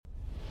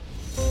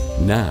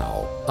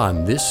Now,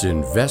 on this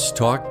Invest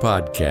Talk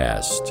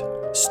podcast,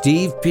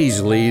 Steve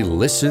Peasley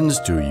listens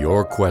to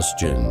your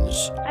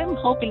questions. I'm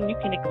hoping you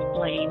can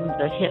explain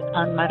the hit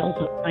on metals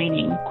of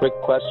mining. Quick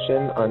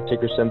question on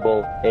ticker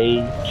symbol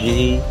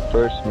AG,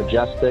 First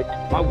Majestic.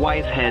 My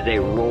wife has a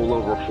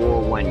rollover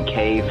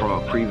 401k from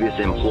a previous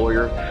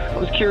employer. I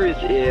was curious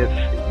if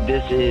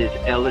this is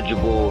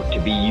eligible to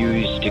be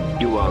used to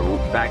do a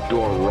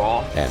backdoor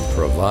Roth. And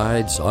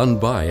provides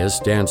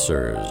unbiased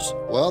answers.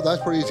 Well,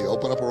 that's pretty easy.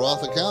 Open up a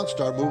Roth account,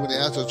 start moving the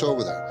assets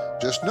over there.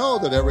 Just know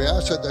that every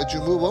asset that you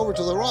move over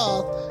to the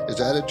Roth is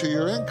added to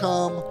your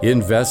income.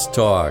 Invest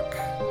Talk.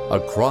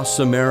 Across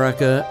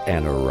America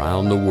and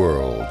around the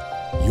world,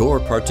 your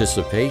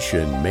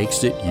participation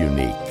makes it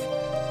unique.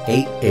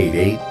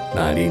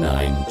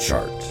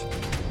 888-99-CHART.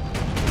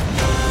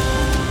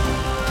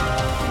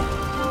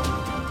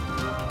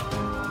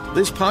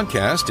 This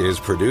podcast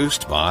is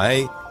produced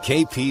by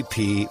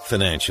KPP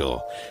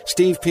Financial.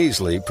 Steve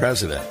Peasley,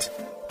 President.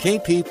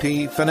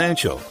 KPP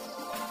Financial.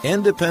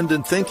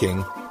 Independent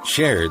thinking,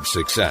 shared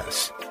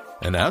success.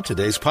 And now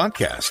today's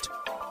podcast.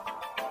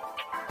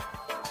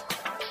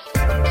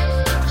 Good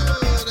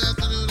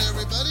afternoon,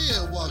 everybody,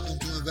 and welcome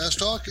to Invest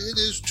Talk. It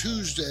is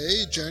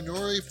Tuesday,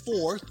 January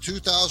 4th,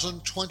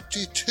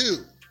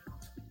 2022.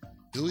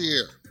 New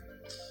year.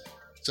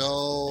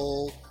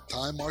 So,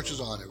 time marches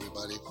on,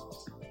 everybody.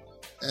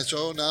 And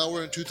so now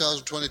we're in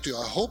 2022.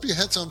 I hope you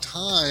had some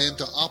time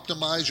to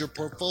optimize your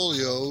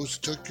portfolios,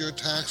 took your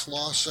tax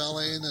loss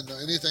selling and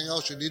anything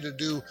else you need to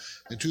do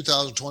in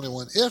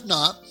 2021. If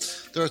not,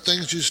 there are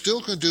things you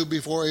still can do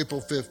before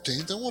April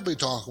 15th, and we'll be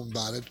talking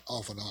about it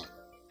off and on.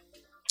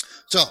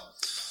 So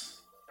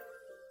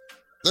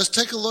let's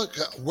take a look.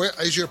 Where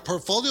is your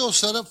portfolio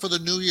set up for the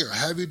new year?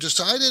 Have you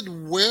decided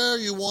where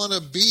you want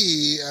to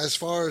be as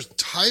far as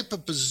type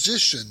of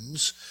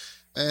positions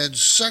and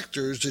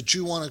sectors that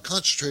you want to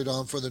concentrate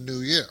on for the new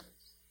year?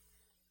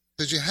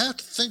 Because you have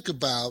to think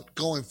about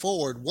going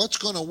forward, what's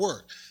going to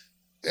work.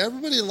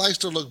 Everybody likes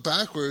to look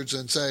backwards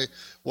and say,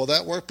 well,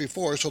 that worked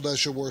before, so that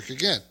should work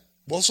again.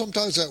 Well,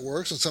 sometimes that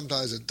works and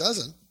sometimes it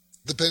doesn't,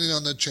 depending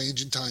on the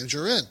changing times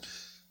you're in.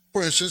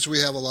 For instance, we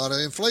have a lot of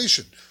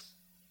inflation.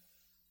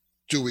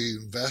 Do we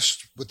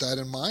invest with that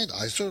in mind?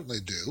 I certainly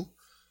do.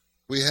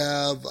 We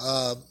have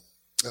a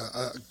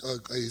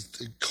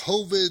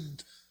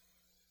COVID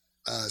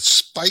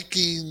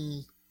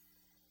spiking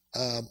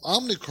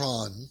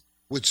Omicron,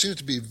 which seems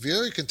to be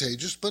very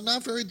contagious, but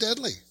not very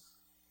deadly.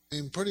 I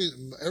mean,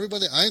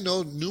 everybody, I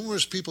know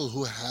numerous people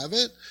who have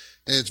it,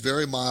 and it's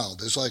very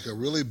mild. It's like a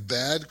really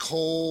bad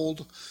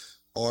cold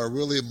or a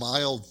really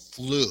mild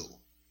flu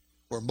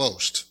for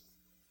most.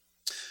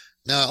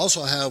 Now, I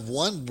also have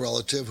one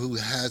relative who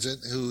has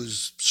it,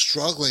 who's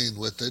struggling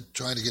with it,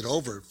 trying to get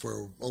over it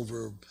for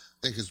over, I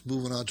think it's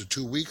moving on to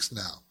 2 weeks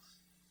now.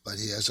 But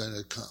he has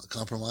a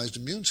compromised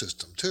immune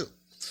system too.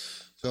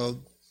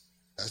 So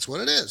that's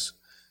what it is.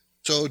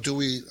 So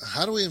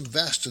how do we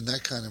invest in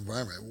that kind of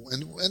environment?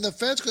 And the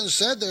Fed's going to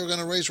said they were going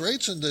to raise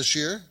rates in this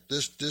year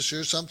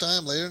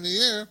sometime later in the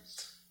year.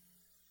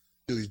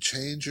 Do you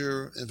change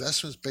your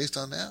investments based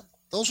on that?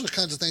 Those are the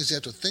kinds of things you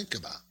have to think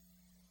about.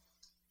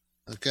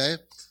 Okay?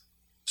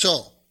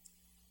 So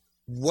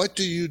what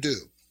do you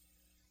do?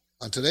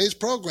 On today's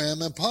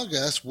program and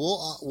podcast,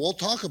 we'll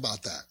talk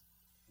about that.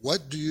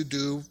 What do you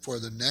do for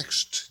the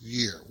next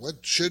year?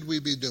 What should we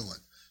be doing?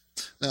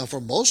 Now,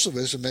 for most of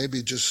us, it may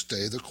be just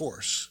stay the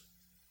course.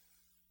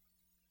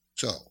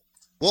 So,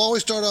 we'll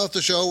always start off the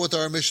show with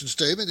our mission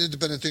statement,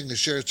 independent thinking,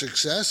 shared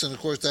success. And, of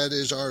course, that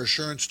is our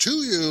assurance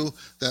to you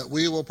that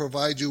we will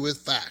provide you with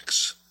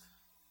facts,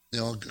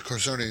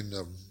 concerning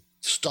the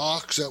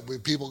stocks that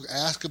people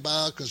ask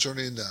about,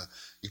 concerning the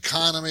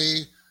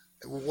economy,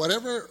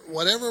 whatever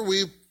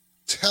we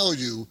tell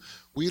you,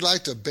 we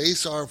like to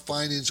base our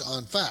findings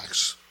on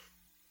facts.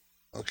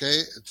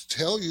 Okay,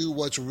 tell you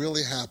what's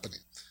really happening.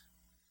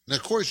 And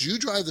of course, you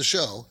drive the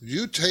show.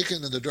 You take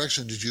it in the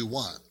direction that you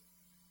want.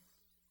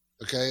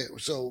 Okay,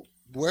 so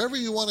wherever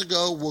you want to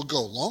go, we'll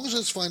go. As long as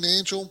it's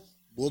financial,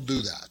 we'll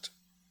do that.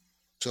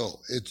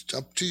 So it's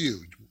up to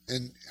you.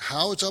 And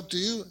how it's up to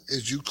you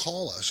is you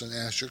call us and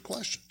ask your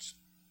questions.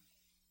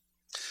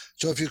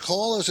 So if you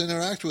call us and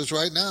interact with us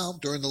right now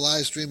during the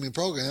live streaming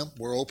program,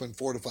 we're open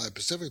 4 to 5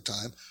 Pacific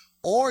time,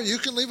 or you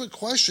can leave a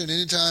question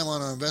anytime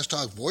on our Invest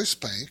Talk voice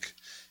bank.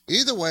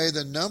 Either way,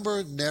 the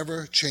number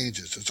never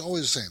changes. It's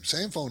always the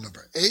same phone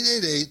number,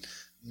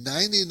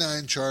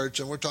 888-99-CHART,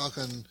 and we're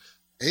talking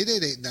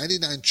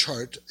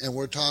 888-99-CHART, and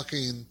we're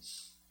talking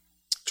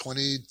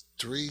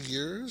 23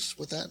 years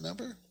with that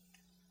number.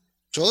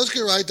 So let's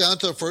get right down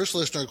to the first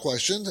listener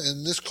question,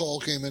 and this call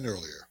came in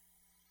earlier.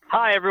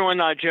 Hi,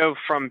 everyone. Joe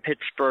from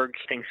Pittsburgh.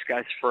 Thanks,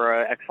 guys,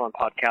 for an excellent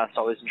podcast.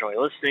 Always enjoy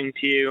listening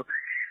to you.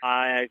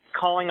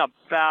 Calling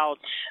about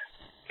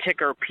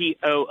ticker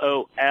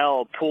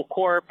POOL, Pool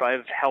Corp.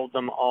 I've held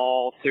them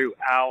all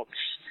throughout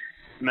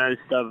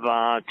most of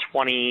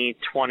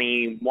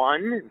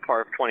 2021,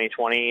 part of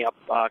 2020,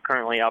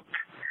 currently up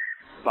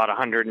about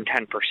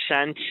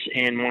 110%,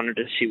 and wanted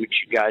to see what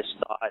you guys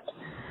thought.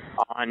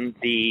 on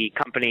the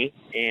company,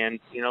 and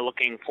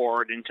looking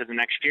forward into the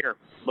next year.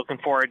 Looking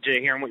forward to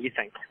hearing what you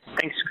think.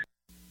 Thanks.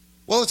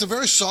 Well, it's a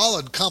very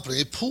solid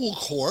company, Pool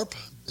Corp,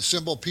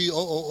 symbol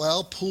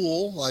Pool,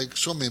 Pool, like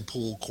swimming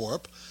pool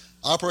corp,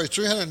 operates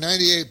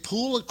 398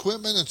 pool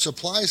equipment and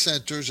supply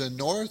centers in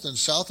North and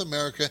South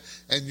America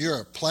and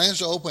Europe. Plans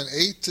to open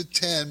 8 to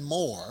 10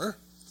 more.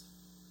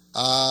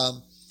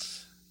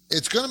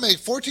 It's going to make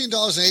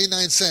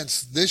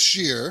 $14.89 this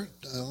year.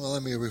 Well,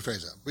 let me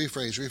rephrase that.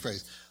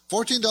 Rephrase.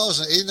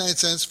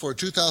 $14.89 for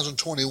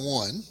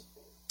 2021.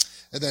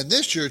 And then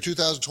this year,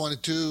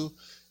 2022,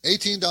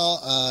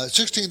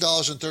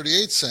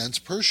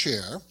 $16.38 per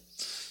share.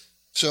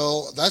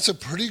 So that's a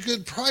pretty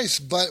good price.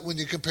 But when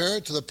you compare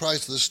it to the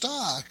price of the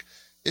stock,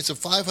 it's a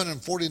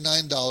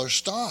 $549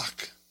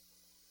 stock.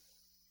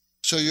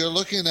 So you're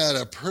looking at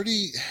a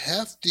pretty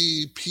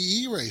hefty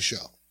PE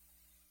ratio.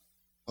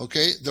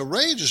 Okay, the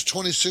range is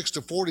 26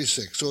 to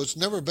 46, so it's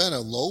never been a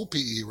low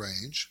PE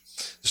range.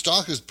 The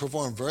stock has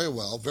performed very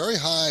well, very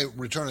high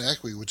return on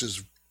equity, which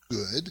is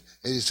good,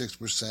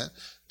 86%.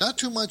 Not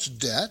too much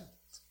debt,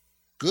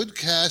 good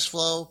cash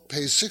flow,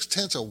 pays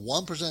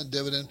 0.6%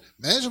 dividend.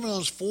 Management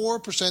owns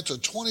 4% of a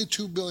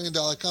 $22 billion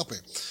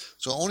company,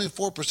 so owning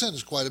 4%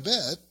 is quite a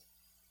bit.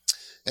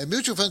 And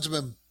mutual funds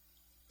have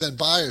been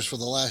buyers for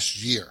the last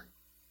year.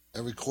 They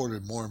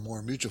recorded more and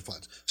more mutual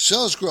funds.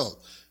 Sales growth,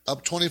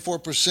 up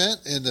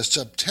 24% in the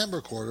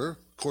September quarter.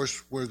 Of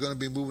course, we're going to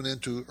be moving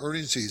into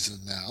earnings season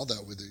now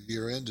that the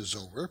year end is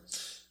over.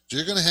 So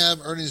you're going to have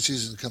earnings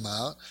season come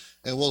out,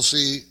 and we'll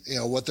see,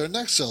 what their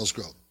next sales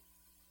growth.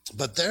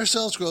 But their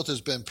sales growth has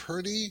been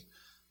pretty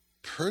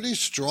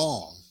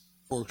strong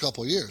for a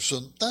couple of years. So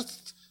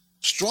that's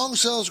strong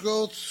sales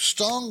growth,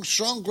 strong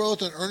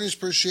growth in earnings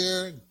per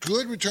share,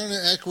 good return on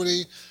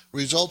equity,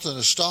 results in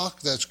a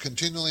stock that's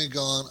continually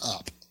gone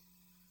up.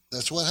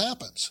 That's what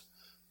happens.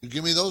 You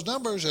give me those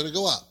numbers, it'll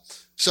go up.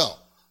 So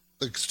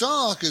the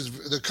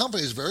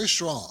company is very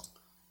strong,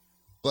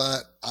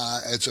 but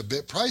it's a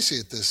bit pricey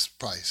at this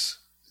price.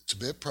 It's a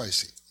bit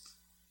pricey,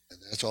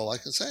 and that's all I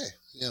can say.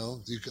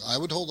 I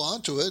would hold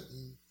on to it,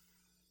 and,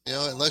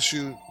 unless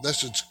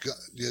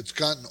it's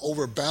gotten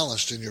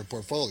overbalanced in your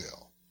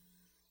portfolio,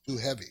 too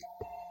heavy.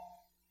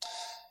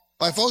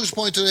 My focus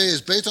point today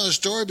is based on a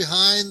story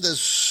behind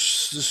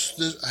this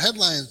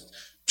headline.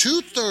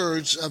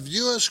 2/3 of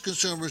U.S.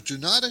 consumers do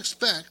not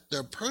expect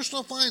their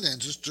personal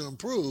finances to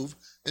improve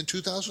in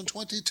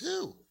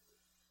 2022.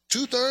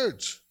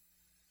 2/3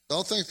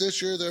 don't think this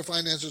year their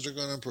finances are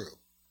going to improve.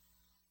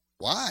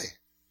 Why?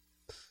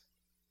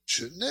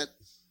 Shouldn't it?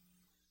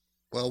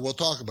 Well, we'll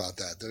talk about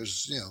that.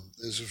 There's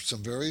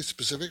some very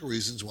specific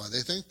reasons why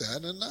they think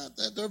that, and not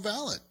that they're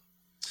valid.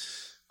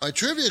 My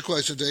trivia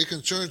question today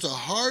concerns the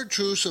hard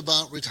truths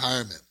about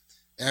retirement.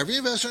 Every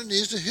investor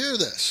needs to hear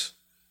this.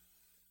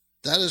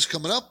 That is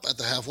coming up at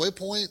the halfway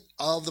point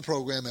of the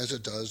program, as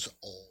it does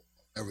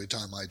every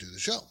time I do the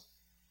show.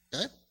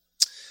 Okay?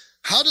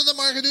 How did the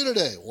market do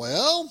today?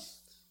 Well,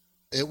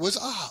 it was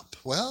up.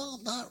 Well,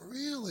 not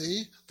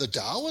really. The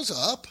Dow was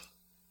up.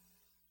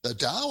 The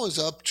Dow was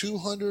up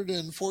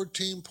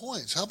 214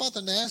 points. How about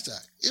the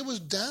NASDAQ? It was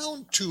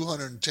down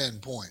 210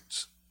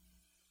 points.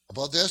 How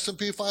about the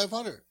S&P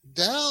 500?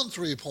 Down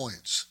 3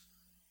 points.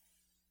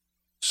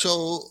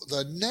 So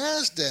the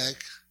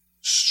NASDAQ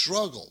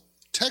struggled.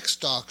 Tech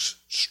stocks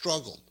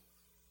struggled,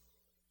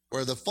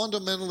 where the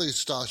fundamental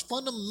stocks,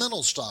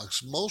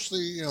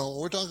 mostly,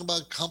 we're talking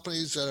about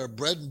companies that are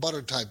bread and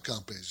butter type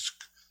companies.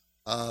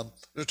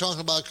 They're talking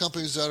about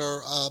companies that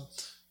are,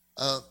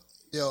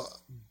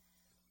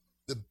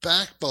 the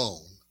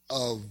backbone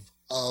of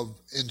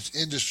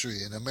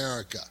industry in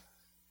America.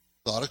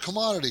 A lot of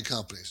commodity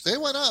companies. They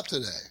went up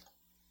today.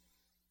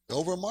 The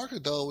overall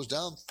market, though, was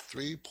down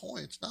 3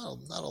 points. Not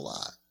a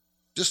lot.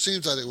 Just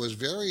seems that it was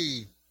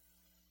very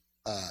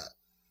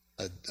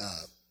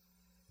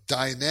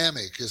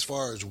dynamic as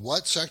far as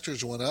what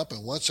sectors went up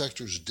and what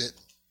sectors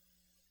didn't.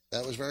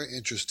 That was very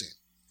interesting.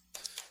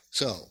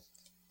 So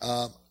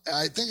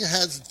I think it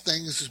has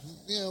things,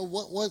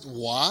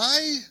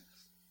 why?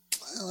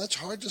 Well, that's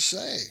hard to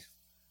say.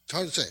 It's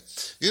hard to say.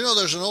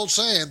 There's an old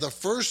saying, the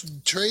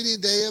first trading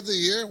day of the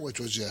year,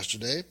 which was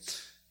yesterday,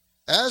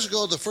 as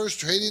goes the first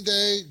trading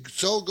day,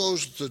 so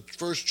goes the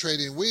first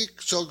trading week,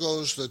 so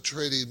goes the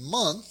trading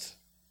month.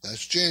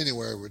 That's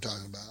January we're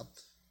talking about.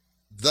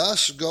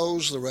 Thus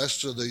goes the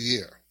rest of the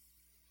year.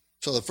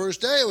 So the first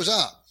day was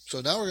up.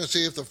 So now we're going to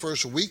see if the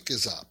first week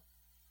is up.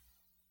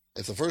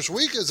 If the first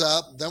week is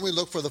up, then we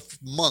look for the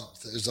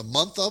month. Is the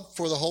month up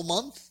for the whole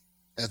month?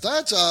 If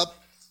that's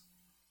up,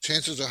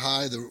 chances are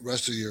high the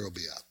rest of the year will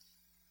be up.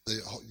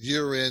 The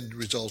year-end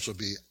results will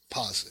be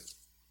positive.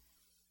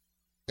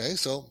 Okay,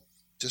 so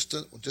just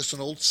an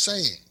old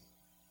saying.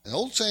 And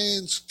old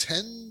sayings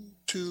tend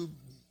to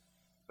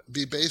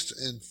be based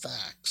in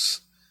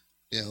facts.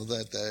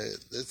 That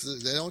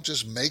they don't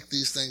just make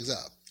these things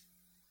up.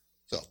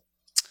 So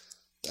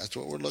that's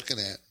what we're looking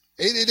at.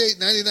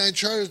 888-99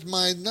 chart is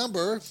my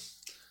number.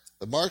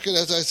 The market,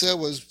 as I said,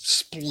 was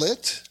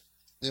split,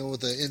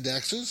 with the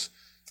indexes,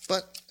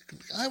 but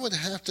I would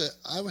have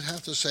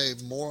to say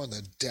more on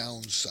the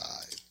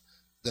downside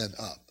than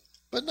up,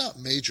 but not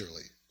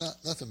majorly,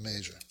 nothing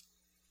major.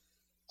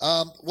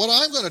 What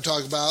I'm going to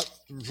talk about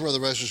for the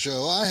rest of the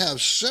show, I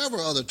have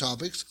several other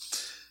topics.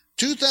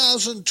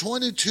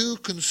 2022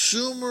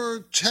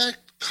 Consumer Tech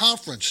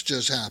Conference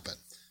just happened.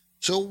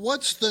 So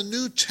what's the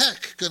new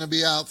tech going to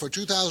be out for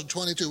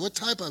 2022? What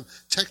type of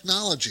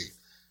technology?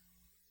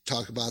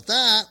 Talk about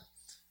that.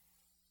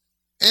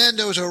 And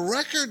there was a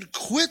record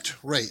quit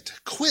rate,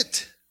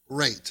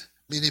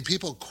 meaning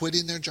people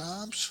quitting their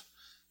jobs,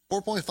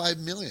 4.5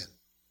 million.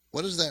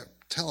 What does that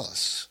tell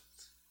us?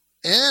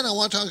 And I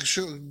want to talk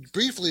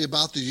briefly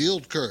about the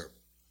yield curve.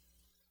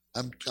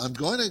 I'm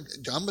going to,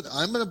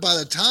 by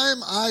the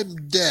time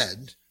I'm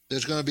dead,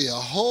 there's going to be a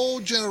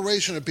whole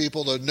generation of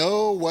people that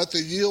know what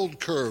the yield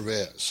curve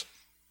is,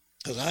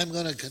 because I'm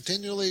going to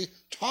continually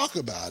talk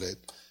about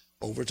it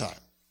over time,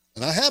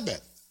 and I have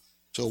been.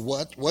 So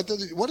what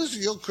is the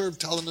yield curve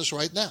telling us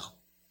right now?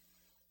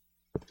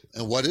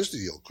 And what is the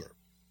yield curve?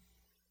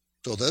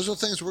 So those are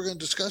things we're going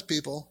to discuss,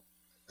 people,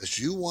 as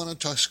you want to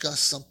discuss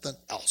something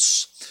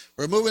else.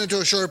 We're moving into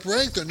a short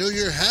break. The new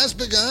year has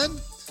begun.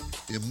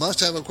 You must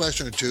have a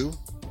question or two.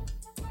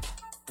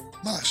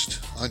 Must.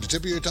 On the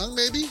tip of your tongue,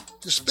 maybe?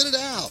 Just spit it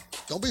out.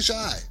 Don't be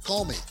shy.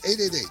 Call me,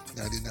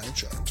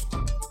 888-99-CHART.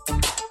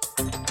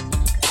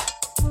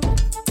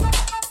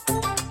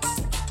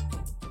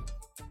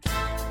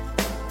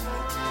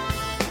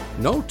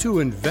 No two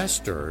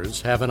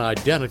investors have an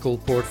identical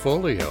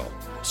portfolio,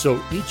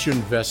 so each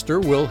investor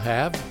will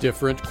have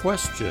different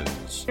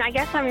questions. I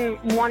guess I'm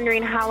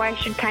wondering how I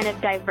should kind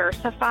of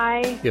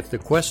diversify. If the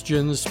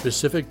questions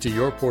specific to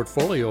your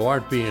portfolio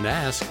aren't being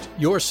asked,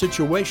 your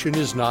situation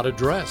is not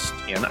addressed.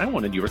 And I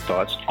wanted your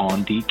thoughts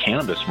on the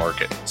cannabis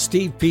market.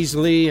 Steve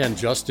Peasley and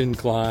Justin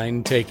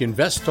Klein take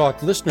Invest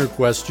Talk listener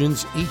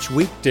questions each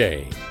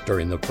weekday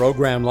during the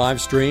program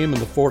live stream in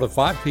the 4 to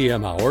 5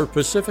 p.m. hour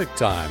Pacific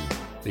time.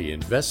 The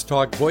Invest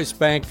Talk voice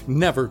bank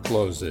never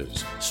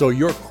closes, so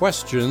your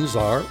questions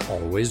are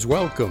always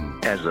welcome.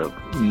 As a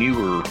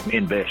newer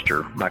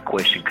investor, my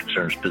question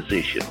concerns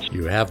positions.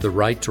 You have the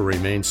right to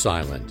remain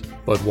silent,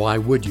 but why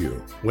would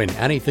you, when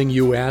anything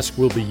you ask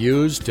will be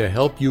used to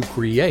help you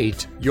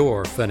create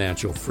your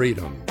financial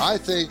freedom? I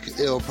think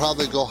it'll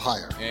probably go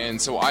higher.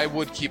 And so I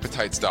would keep a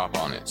tight stop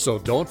on it. So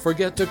don't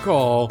forget to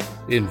call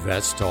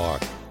Invest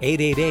Talk,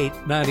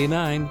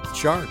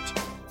 888-99-CHART.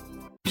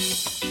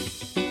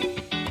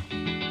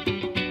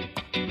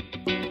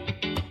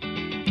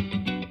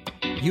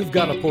 You've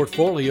got a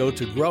portfolio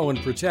to grow and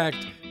protect,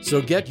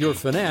 so get your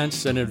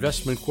finance and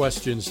investment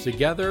questions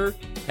together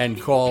and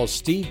call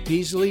Steve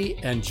Peasley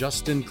and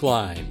Justin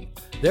Klein.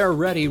 They're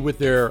ready with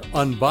their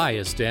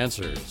unbiased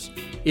answers.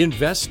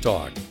 Invest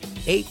Talk,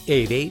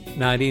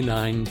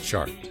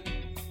 888-99-CHART.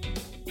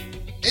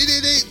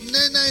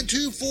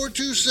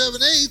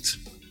 888-992-4278.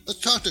 Let's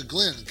talk to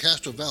Glenn in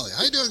Castro Valley.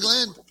 How you doing,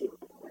 Glenn?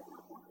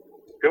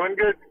 Doing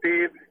good,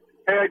 Steve.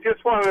 Hey, I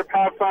just wanted to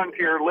pass on to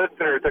your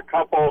listeners a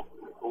couple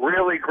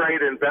really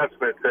great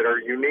investments that are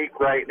unique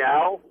right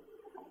now.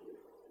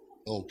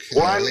 Okay.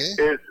 One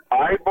is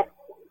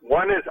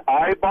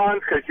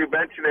I-bonds, because you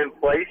mentioned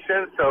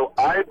inflation. So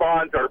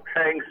I-bonds are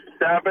paying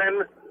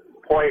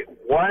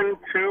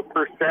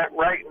 7.12%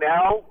 right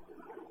now.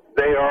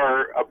 They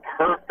are a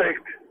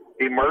perfect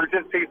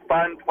emergency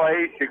fund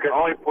place. You can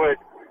only put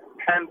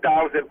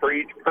 $10,000 for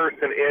each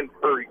person in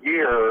per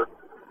year,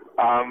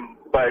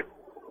 but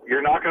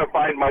you're not going to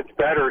find much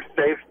better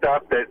safe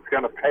stuff that's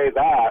going to pay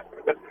that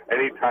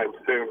anytime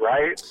soon,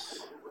 right?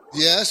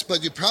 Yes,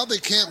 but you probably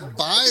can't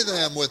buy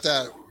them with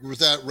that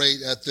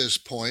rate at this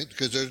point,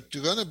 because they're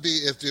going to be,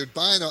 if you're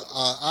buying an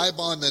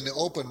I-bond in the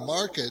open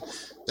market,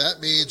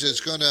 that means it's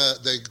going to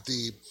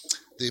the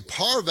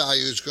par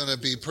value is going to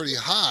be pretty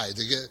high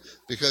to get,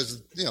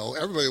 because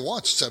everybody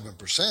wants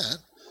 7%.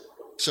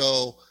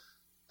 So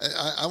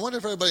I wonder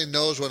if everybody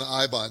knows what an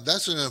I-bond.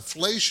 That's an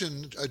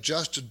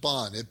inflation-adjusted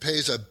bond. It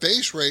pays a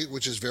base rate,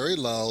 which is very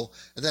low,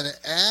 and then it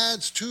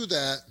adds to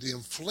that the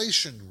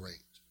inflation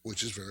rate,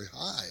 which is very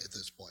high at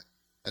this point.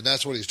 And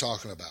that's what he's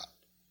talking about.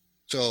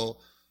 So,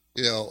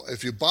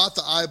 if you bought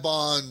the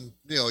I-bond,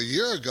 a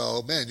year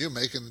ago, man,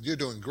 you're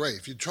doing great.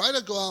 If you try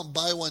to go out and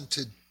buy one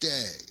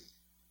today,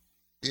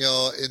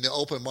 in the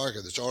open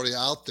market that's already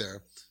out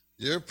there,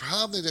 you're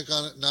probably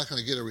not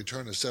going to get a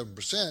return of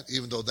 7%,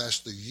 even though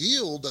that's the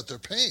yield that they're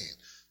paying,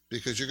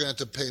 because you're going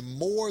to have to pay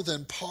more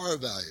than par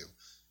value.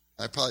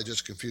 I probably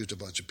just confused a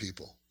bunch of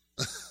people.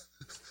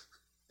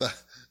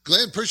 But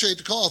Glenn, appreciate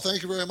the call.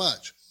 Thank you very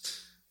much.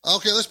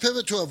 Okay, let's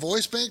pivot to a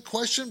voice bank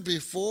question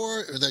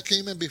that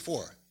came in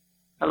before.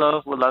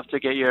 Hello, would love to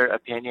get your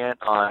opinion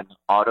on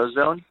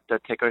AutoZone. The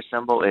ticker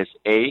symbol is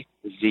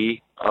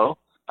AZO.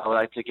 I would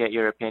like to get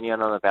your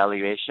opinion on the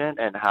valuation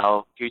and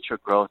how future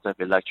growth of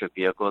electric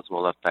vehicles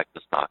will affect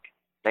the stock.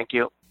 Thank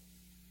you.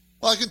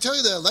 Well, I can tell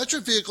you that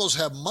electric vehicles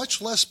have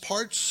much less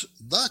parts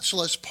than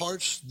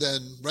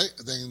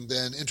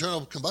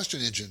internal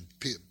combustion engine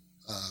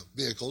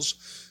vehicles.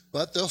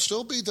 But there'll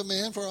still be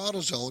demand for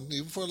AutoZone,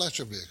 even for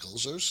electric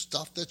vehicles. There's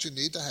stuff that you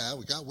need to have.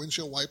 We got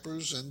windshield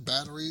wipers and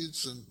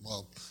batteries, and,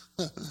 well,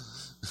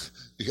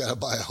 you got to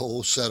buy a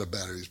whole set of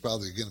batteries,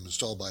 probably get them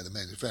installed by the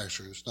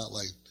manufacturer. It's not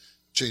like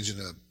changing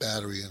a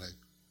battery in a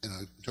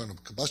internal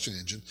combustion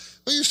engine,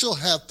 but you still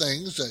have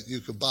things that you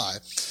could buy.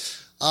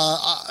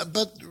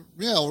 But,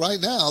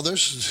 right now,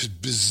 there's a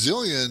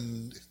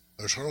bazillion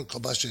internal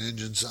combustion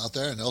engines out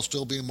there, and there'll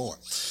still be more.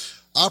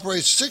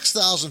 Operates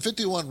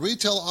 6,051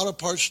 retail auto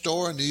parts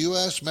store in the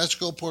U.S.,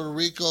 Mexico, Puerto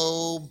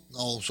Rico,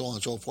 so on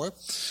and so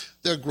forth.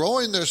 They're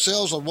growing their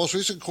sales on most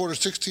recent quarter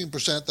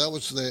 16%. That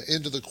was the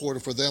end of the quarter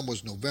for them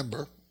was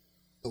November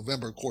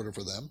quarter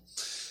for them.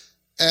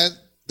 And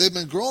they've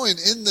been growing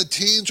in the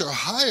teens or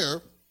higher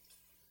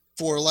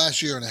for the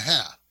last year and a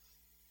half.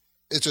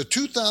 It's a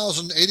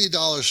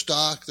 $2,080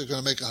 stock. They're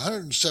going to make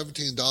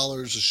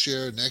 $117 a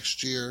share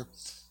next year.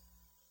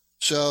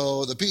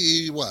 So the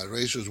PE,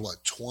 ratio is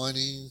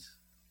 20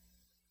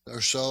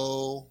 or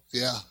so?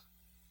 Yeah,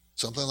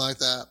 something like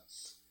that.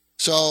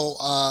 So,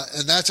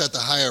 and that's at the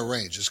higher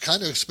range. It's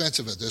kind of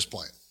expensive at this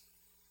point.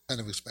 Kind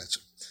of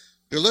expensive.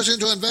 You're listening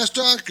to Invest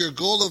Talk. Your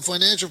goal of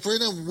financial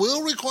freedom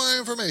will require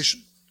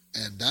information.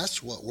 And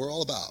that's what we're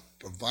all about,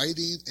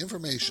 providing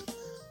information,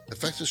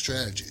 effective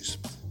strategies.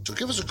 So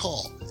give us a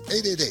call,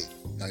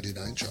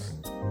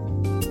 888-99-CHART.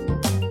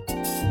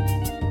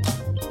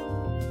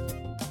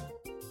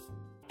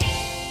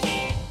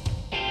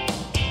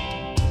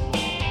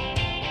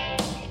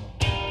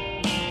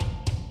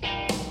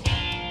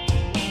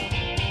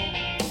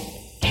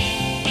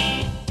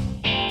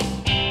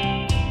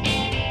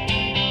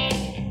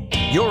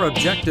 Your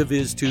objective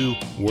is to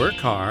work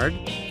hard,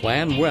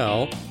 plan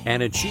well,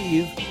 and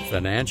achieve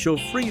financial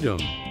freedom,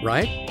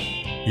 right?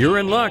 You're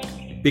in luck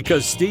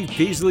because Steve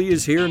Peasley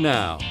is here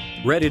now,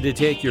 ready to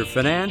take your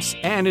finance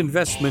and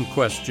investment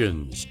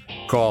questions.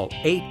 Call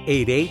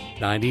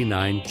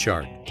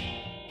 888-99-CHART.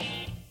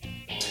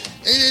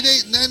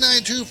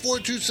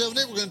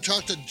 888-992-4278. We're going to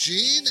talk to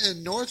Gene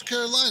in North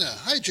Carolina.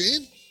 Hi,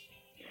 Gene.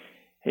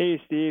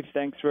 Hey, Steve.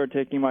 Thanks for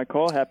taking my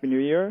call. Happy New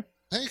Year.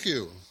 Thank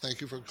you.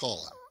 Thank you for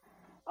calling.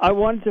 I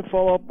wanted to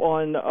follow up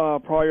on a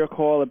prior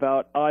call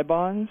about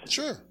I-bonds.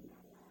 Sure.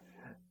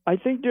 I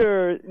think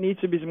there needs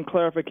to be some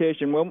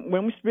clarification.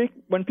 When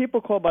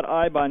people call about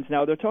I-bonds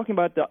now, they're talking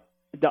about the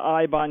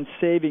I-bond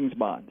savings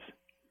bonds.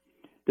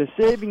 The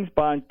savings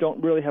bonds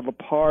don't really have a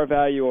par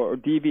value or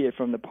deviate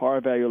from the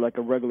par value like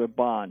a regular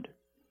bond.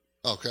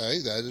 Okay,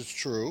 that is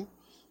true.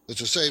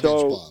 It's a savings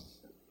bond.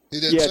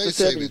 He didn't say it's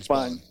a savings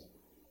bond.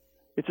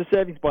 It's a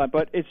savings bond,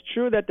 but it's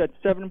true that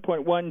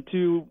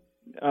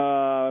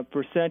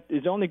 7.12%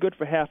 is only good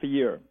for half a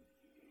year.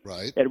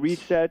 Right. It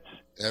resets.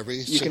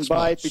 Every 6 months. You can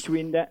buy it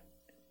between that.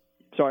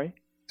 Sorry?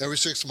 Every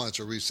 6 months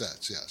it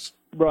resets, yes.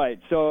 Right.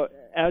 So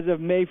as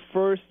of May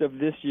 1st of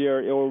this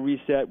year, it will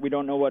reset. We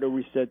don't know what it will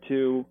reset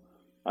to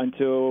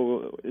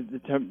until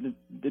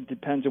it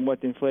depends on what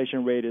the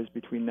inflation rate is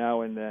between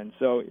now and then.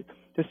 So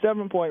the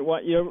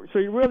 7.1, so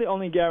you're really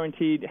only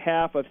guaranteed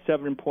half of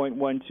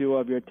 7.12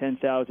 of your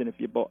 10,000 if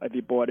you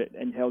bought it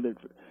and held it.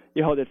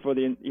 You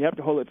have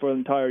to hold it for an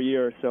entire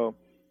year, so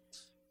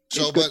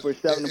it's good for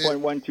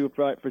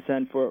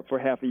 7.12% for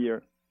half a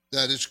year.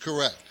 That is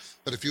correct.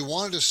 But if you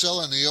wanted to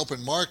sell in the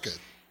open market,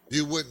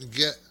 you wouldn't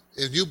get.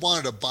 If you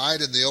wanted to buy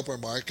it in the open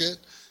market,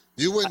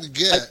 you wouldn't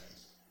get.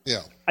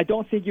 I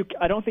don't think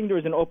there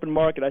is an open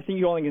market. I think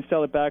you only can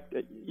sell it back,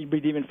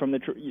 redeem it from the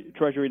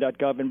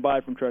Treasury.gov and buy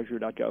it from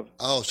Treasury.gov.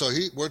 Oh, so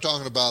we're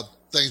talking about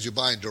things you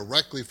buy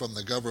directly from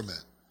the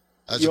government,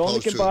 as you opposed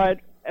only can buy it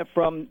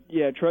from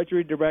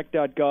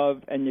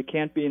TreasuryDirect.gov, and you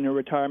can't be in a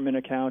retirement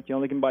account. You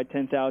only can buy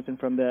 10,000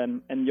 from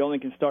them, and you only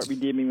can start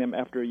redeeming them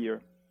after a year.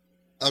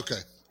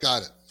 Okay,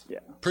 got it. Yeah.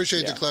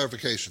 Appreciate the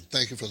clarification.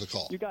 Thank you for the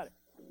call. You got it.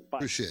 Bye.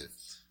 Appreciate it.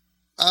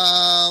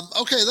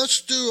 Okay, let's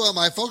do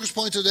my focus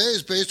point today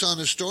is based on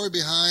the story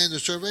behind the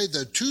survey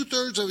that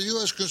 2/3 of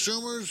U.S.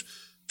 consumers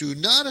do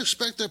not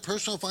expect their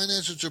personal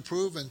finances to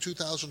improve in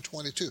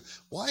 2022.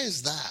 Why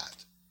is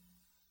that?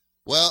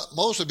 Well,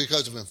 mostly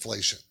because of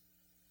inflation.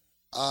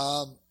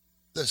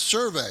 The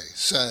survey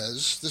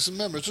says,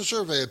 remember, it's a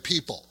survey of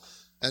people,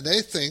 and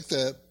they think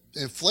that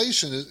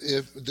inflation,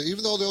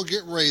 even though they'll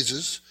get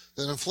raises,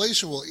 that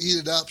inflation will eat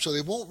it up, so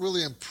they won't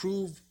really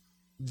improve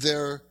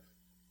their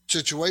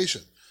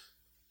situation.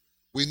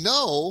 We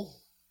know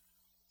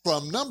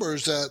from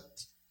numbers that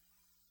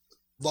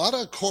a lot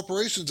of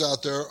corporations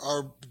out there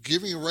are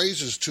giving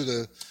raises to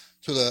the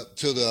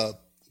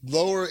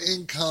lower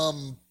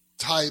income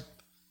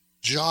type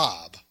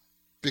job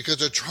because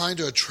they're trying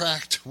to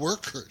attract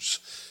workers.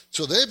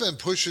 So they've been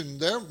pushing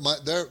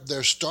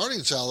their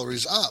starting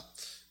salaries up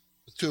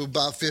to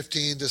about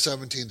 $15 to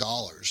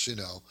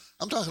 $17.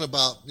 I'm talking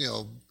about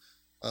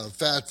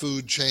fast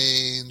food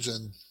chains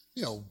and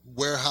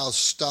warehouse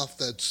stuff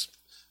that's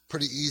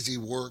pretty easy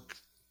work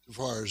as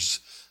far as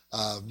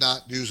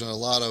not using a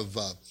lot of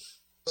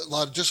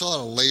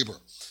labor.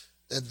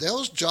 And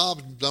those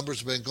job numbers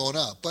have been going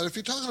up. But if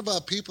you're talking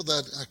about people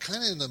that are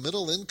kind of in the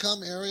middle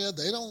income area,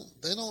 they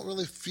don't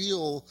really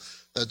feel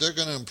that they're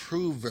going to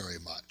improve very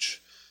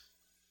much.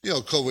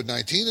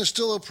 COVID-19 is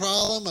still a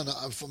problem, and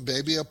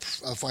maybe a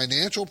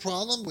financial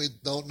problem. We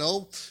don't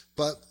know,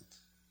 but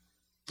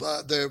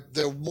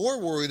they're more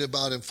worried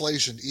about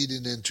inflation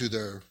eating into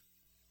their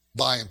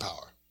buying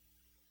power,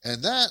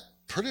 and that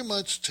pretty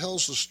much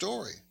tells the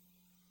story.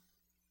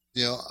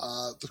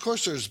 Of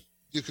course,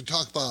 you can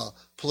talk about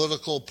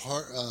political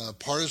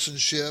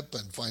partisanship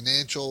and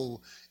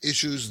financial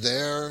issues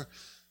there.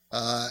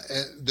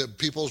 And the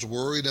people's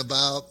worried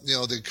about,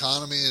 the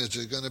economy. Is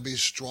it going to be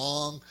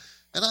strong?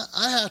 And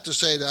I have to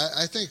say that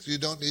I think you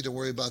don't need to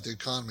worry about the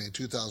economy in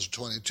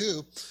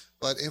 2022,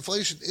 but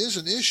inflation is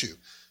an issue.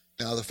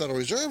 Now, the Federal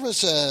Reserve has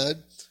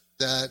said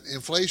that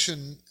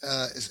inflation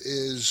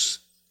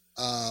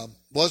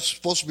was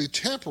supposed to be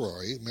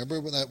temporary.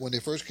 Remember when they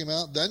first came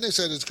out? Then they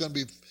said it's going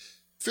to be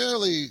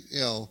fairly,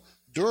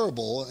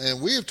 durable. And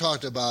we have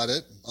talked about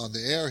it on the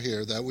air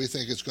here that we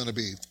think it's going to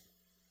be.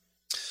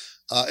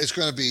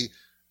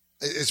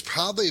 It's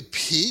probably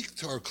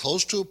peaked or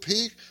close to a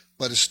peak,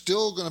 but it's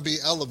still going to be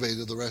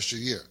elevated the rest of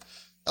the year.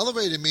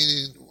 Elevated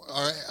meaning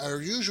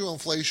our usual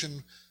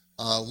inflation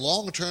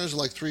long term is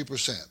like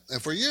 3%.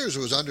 And for years it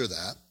was under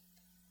that.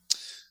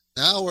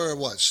 Now we're at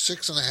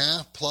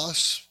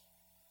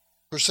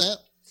 6.5+%?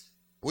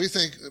 We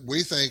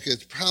think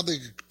it's probably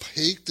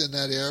peaked in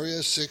that area,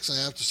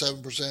 6.5 to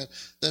 7%,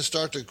 then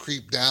start to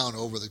creep down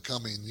over the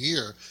coming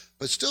year,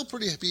 but still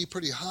be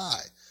pretty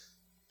high.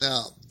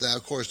 Now,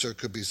 of course, there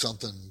could be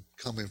something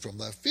coming from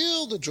left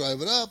field to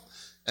drive it up,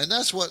 and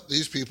that's what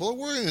these people are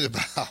worrying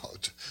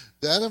about.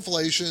 That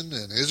inflation,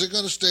 and is it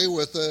going to stay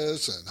with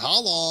us, and how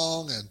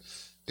long, and,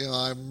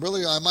 I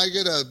might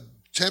get a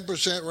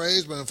 10%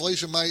 raise, but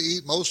inflation might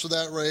eat most of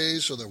that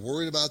raise, so they're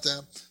worried about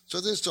that. So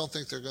they just don't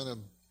think they're going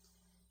to,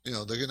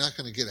 they're not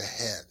going to get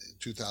ahead in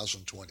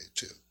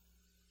 2022.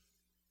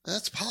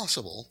 That's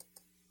possible.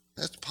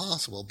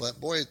 But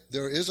boy,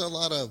 there is a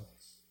lot of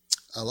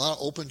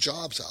open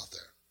jobs out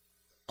there.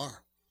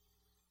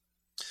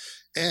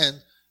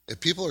 And if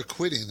people are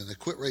quitting and the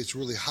quit rate's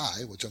really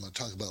high, which I'm going to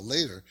talk about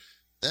later,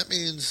 that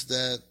means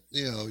that,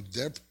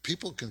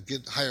 people can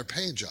get higher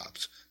paying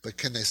jobs, but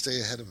can they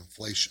stay ahead of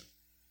inflation?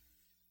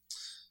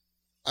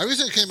 I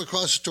recently came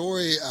across a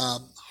story,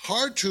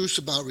 Hard Truths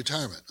About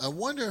Retirement. I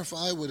wonder if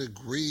I would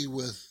agree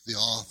with the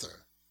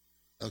author.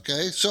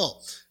 Okay,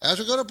 so as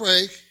we go to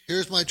break,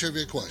 here's my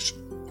trivia question.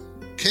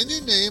 Can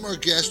you name or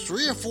guess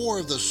 3 or 4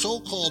 of the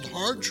so-called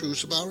hard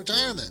truths about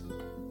retirement?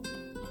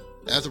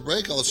 After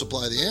break, I'll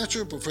supply the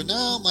answer, but for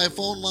now, my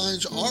phone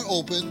lines are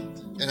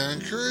open, and I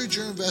encourage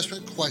your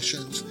investment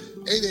questions,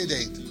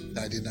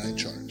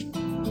 888-99-CHART.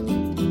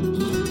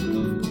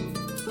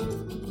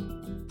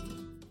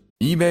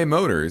 eBay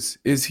Motors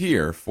is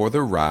here for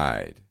the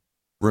ride.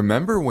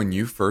 Remember when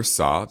you first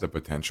saw the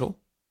potential?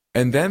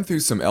 And then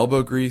through some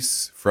elbow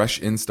grease, fresh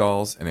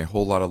installs, and a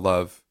whole lot of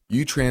love,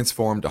 you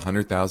transformed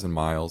 100,000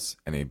 miles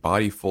and a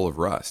body full of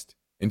rust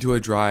into a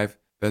drive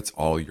that's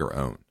all your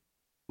own.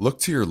 Look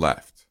to your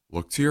left.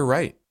 Look to your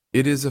right.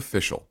 It is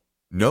official.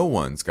 No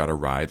one's got a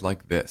ride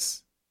like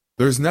this.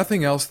 There's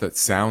nothing else that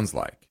sounds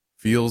like,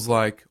 feels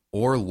like,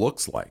 or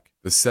looks like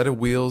the set of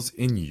wheels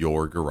in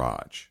your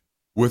garage.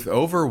 With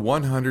over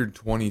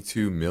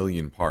 122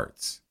 million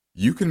parts,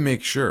 you can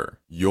make sure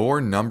your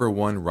number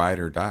one ride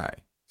or die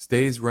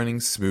stays running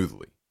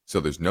smoothly, so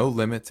there's no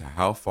limit to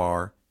how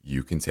far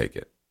you can take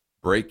it.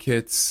 Brake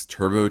kits,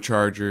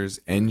 turbochargers,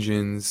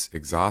 engines,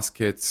 exhaust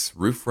kits,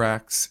 roof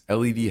racks,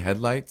 LED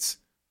headlights,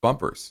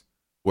 bumpers,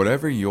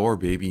 whatever your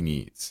baby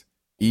needs,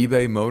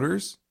 eBay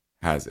Motors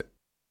has it.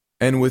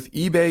 And with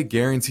eBay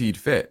Guaranteed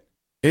Fit,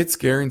 it's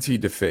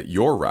guaranteed to fit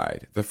your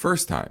ride the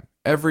first time,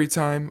 every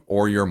time,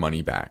 or your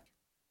money back.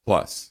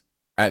 Plus,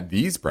 at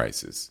these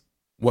prices,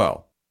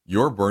 well,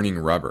 you're burning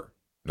rubber,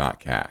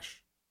 not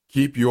cash.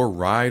 Keep your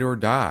ride or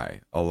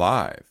die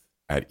alive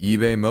at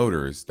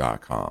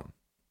ebaymotors.com.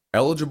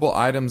 Eligible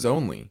items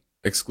only.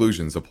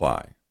 Exclusions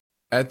apply.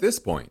 At this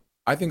point,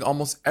 I think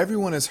almost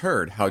everyone has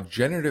heard how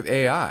generative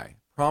AI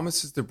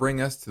promises to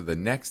bring us to the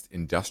next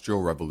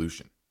industrial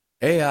revolution.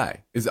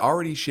 AI is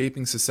already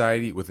shaping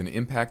society with an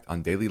impact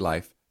on daily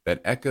life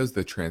that echoes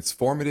the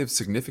transformative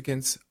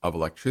significance of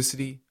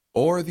electricity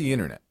or the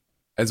internet.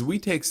 As we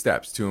take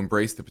steps to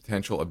embrace the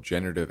potential of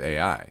generative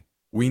AI,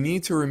 we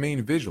need to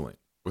remain vigilant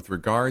with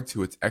regard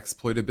to its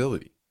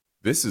exploitability.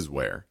 This is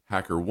where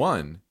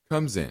HackerOne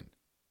comes in.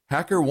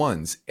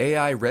 HackerOne's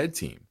AI Red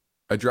Team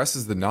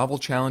addresses the novel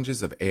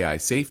challenges of AI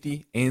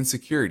safety and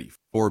security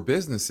for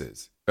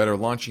businesses that are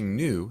launching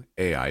new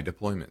AI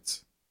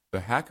deployments. The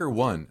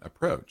HackerOne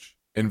approach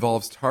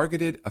involves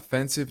targeted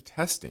offensive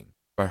testing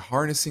by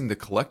harnessing the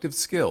collective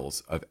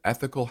skills of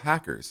ethical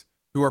hackers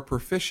who are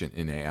proficient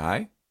in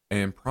AI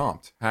and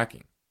prompt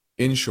hacking.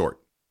 In short,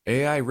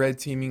 AI red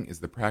teaming is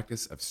the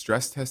practice of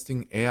stress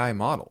testing AI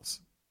models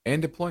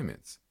and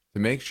deployments to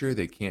make sure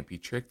they can't be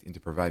tricked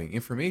into providing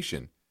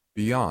information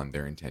beyond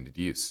their intended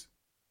use,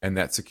 and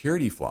that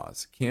security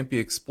flaws can't be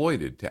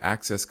exploited to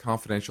access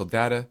confidential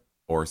data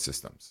or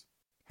systems.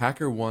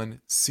 HackerOne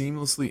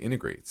seamlessly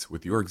integrates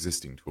with your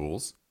existing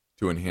tools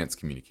to enhance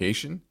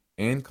communication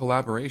and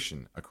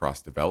collaboration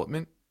across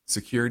development,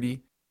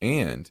 security,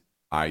 and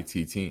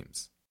IT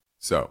teams.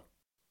 So,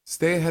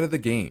 stay ahead of the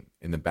game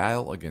in the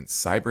battle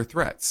against cyber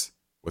threats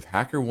with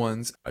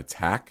HackerOne's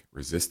attack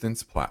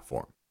resistance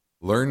platform.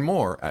 Learn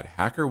more at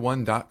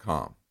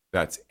HackerOne.com.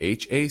 That's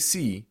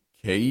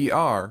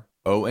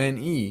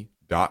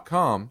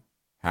HackerOne.com,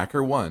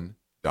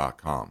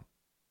 HackerOne.com.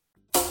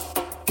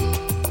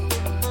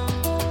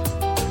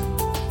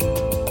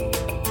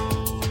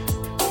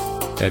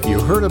 Have you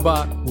heard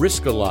about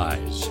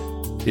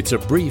Riskalyze? It's a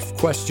brief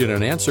question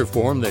and answer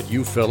form that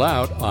you fill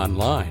out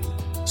online.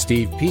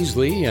 Steve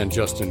Peasley and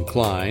Justin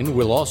Klein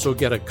will also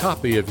get a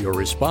copy of your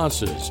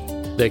responses.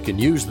 They can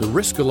use the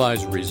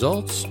Riskalyze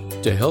results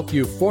to help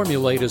you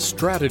formulate a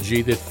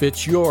strategy that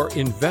fits your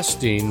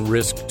investing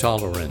risk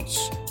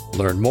tolerance.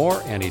 Learn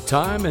more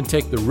anytime and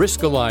take the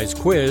Riskalyze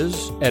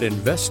quiz at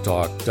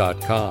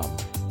investtalk.com.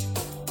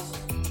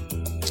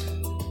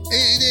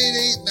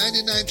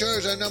 888-99-CHART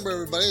is our number,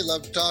 everybody.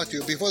 Love to talk to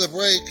you. Before the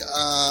break,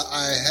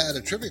 I had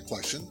a trivia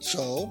question.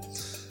 So,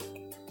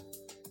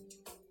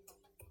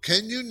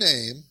 can you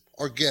name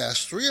or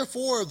guess 3 or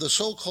 4 of the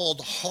so-called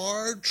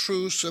hard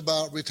truths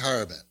about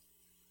retirement?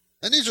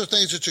 And these are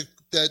things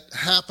that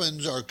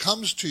happens or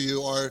comes to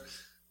you or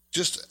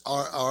just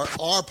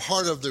are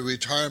part of the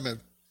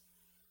retirement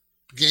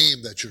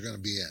game that you're going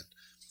to be in.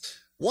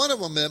 One of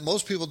them that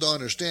most people don't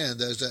understand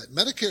is that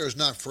Medicare is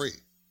not free.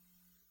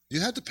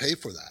 You have to pay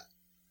for that.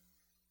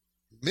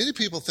 Many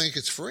people think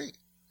it's free.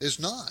 It's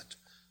not.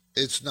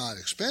 It's not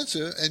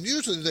expensive, and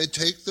usually they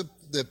take the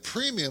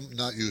premium,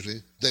 not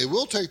usually, they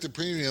will take the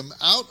premium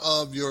out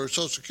of your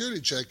Social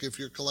Security check if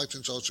you're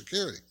collecting Social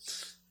Security.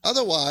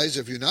 Otherwise,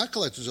 if you're not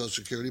collecting Social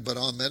Security but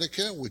on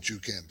Medicare, which you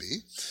can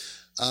be,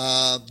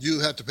 you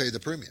have to pay the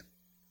premium.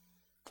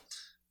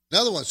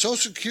 Another one, Social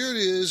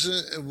Security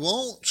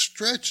won't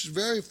stretch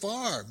very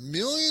far.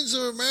 Millions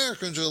of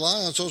Americans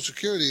rely on Social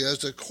Security as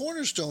the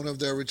cornerstone of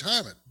their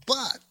retirement.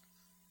 But,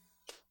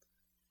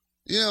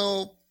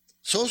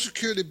 Social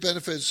Security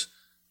beneficiaries,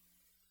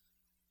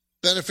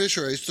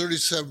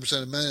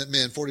 37% of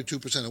men,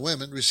 42% of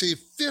women, receive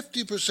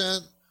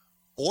 50%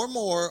 or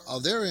more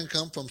of their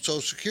income from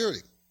Social Security.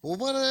 Well,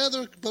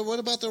 what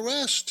about the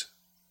rest?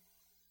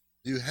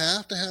 You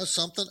have to have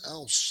something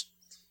else.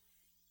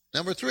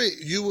 Number 3,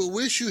 you will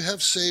wish you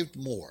have saved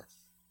more.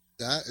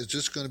 That is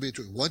just going to be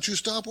true. Once you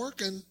stop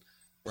working,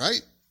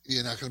 right,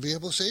 you're not going to be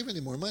able to save any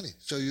more money.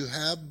 So you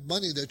have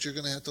money that you're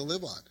going to have to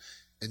live on.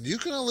 And you're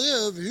going to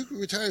live, you can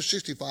retire at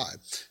 65,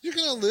 you're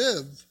going to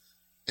live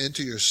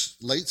into your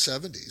late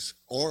 70s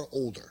or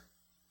older.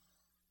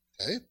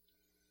 Okay?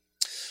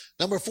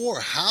 Number 4,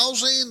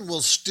 housing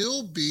will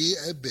still be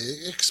a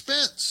big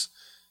expense.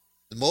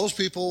 Most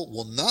people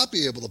will not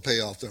be able to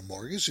pay off their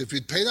mortgage. If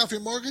you paid off your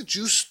mortgage,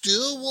 you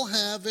still will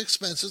have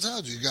expenses.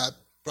 You got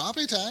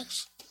property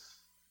tax,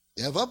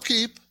 you have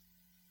upkeep,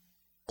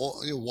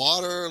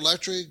 water,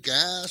 electric,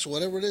 gas,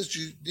 whatever it is.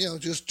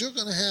 You're still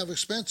going to have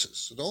expenses.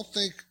 So don't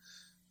think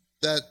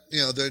that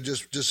they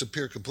just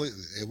disappear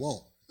completely. It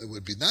won't. It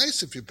would be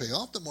nice if you pay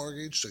off the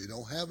mortgage so you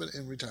don't have it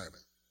in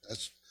retirement.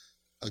 That's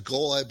a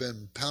goal I've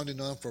been pounding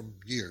on for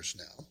years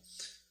now.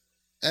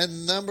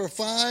 And number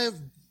 5,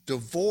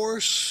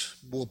 divorce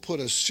will put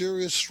a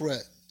serious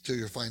threat to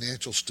your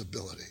financial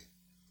stability.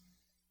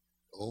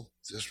 Oh,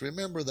 just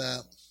remember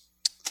that.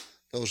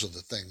 Those are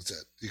the things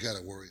that you got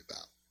to worry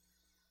about.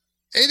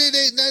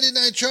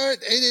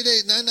 888-99-CHART,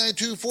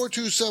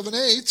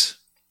 888-992-4278.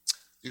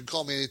 You can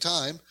call me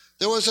anytime.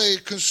 There was a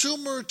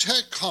Consumer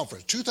Tech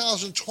Conference,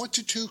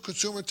 2022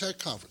 Consumer Tech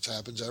Conference.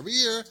 Happens every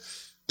year.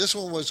 This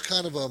one was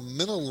kind of a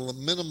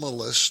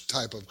minimalist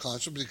type of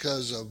conference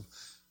because of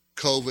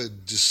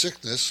COVID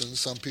sickness, and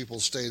some people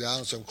stayed out,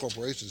 and some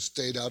corporations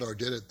stayed out or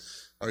did it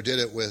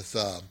with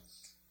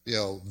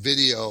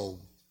video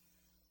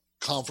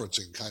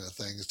conferencing kind of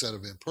thing instead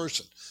of in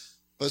person.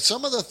 But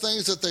some of the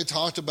things that they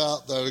talked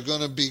about that are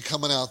going to be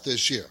coming out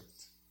this year.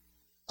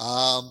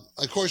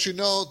 Of course,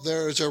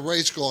 there's a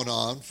race going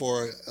on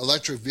for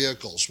electric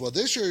vehicles. Well,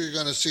 this year you're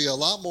going to see a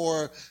lot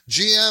more.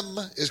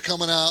 GM is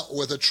coming out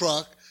with a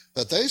truck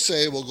that they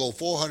say will go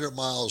 400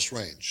 miles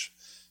range.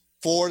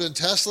 Ford and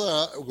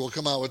Tesla will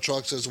come out with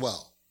trucks as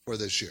well for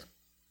this year.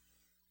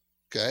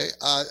 Okay.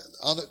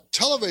 On the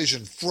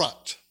television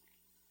front,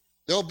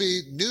 there'll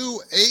be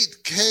new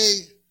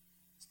 8K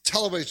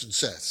television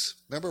sets.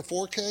 Remember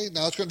 4K?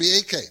 Now it's going to be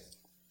 8K.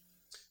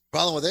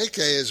 Problem with 8K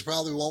is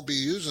probably won't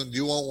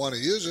want to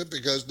use it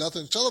because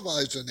nothing's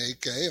televised in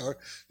 8K, or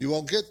you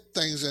won't get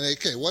things in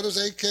 8K. What does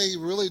 8K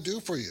really do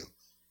for you?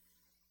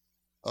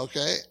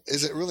 Okay.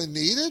 Is it really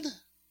needed?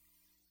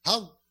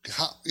 How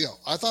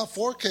I thought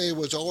 4K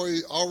was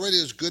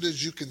already as good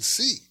as you can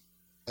see.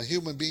 A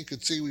human being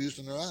could see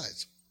using their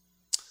eyes.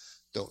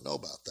 Don't know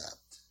about that.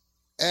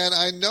 And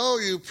I know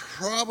you've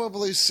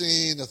probably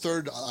seen the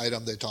third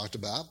item they talked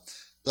about,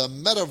 the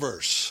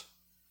metaverse.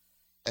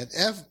 And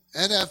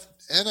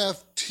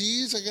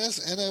NFTs, I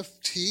guess,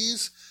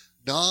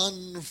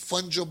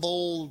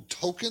 non-fungible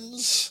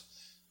tokens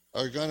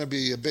are going to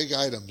be big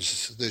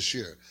items this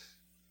year.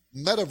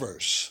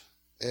 Metaverse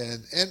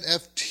and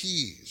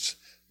NFTs,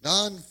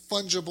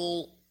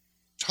 non-fungible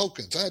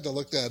tokens. I had to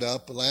look that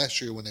up last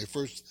year when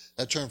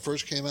that term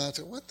first came out. I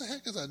said, what the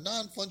heck is a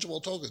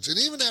non-fungible tokens? And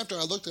even after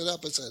I looked it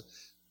up, I said,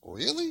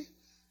 really?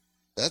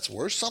 That's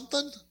worth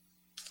something?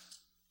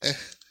 And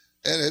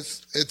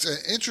it's an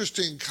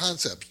interesting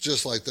concept,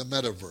 just like the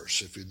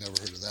metaverse, if you've never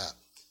heard of that.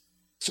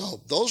 So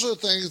those are the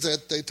things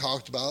that they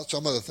talked about,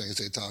 some of the things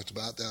they talked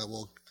about that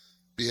will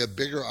be a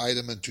bigger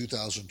item in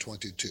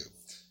 2022.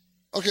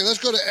 Okay, let's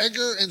go to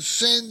Edgar in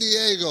San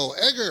Diego.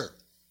 Edgar.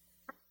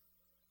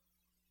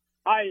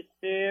 Hi,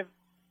 Steve.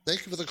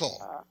 Thank you for the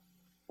call.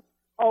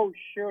 Oh,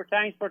 sure.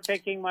 Thanks for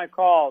taking my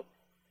call.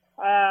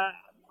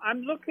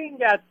 I'm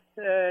looking at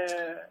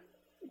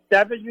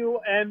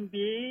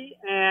WMB,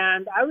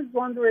 and I was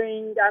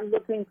wondering, I'm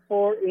looking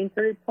for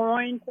entry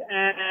point,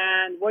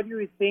 and what do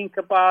you think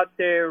about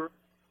their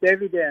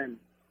dividend?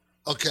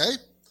 Okay.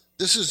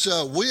 This is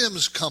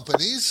Williams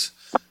Companies,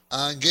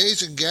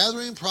 engaged in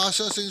gathering,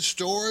 processing,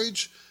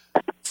 storage,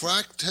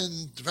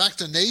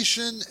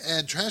 fractionation,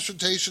 and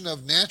transportation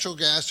of natural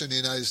gas in the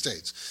United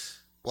States.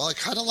 Well, I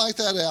kind of like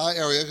that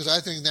area because I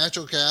think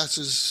natural gas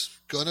is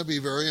going to be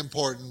very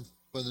important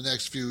for the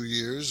next few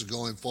years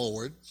going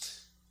forward.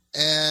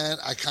 And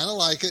I kind of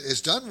like it.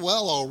 It's done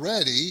well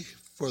already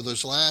for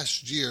this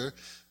last year.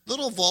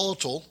 Little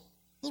volatile.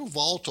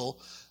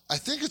 I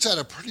think it's at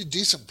a pretty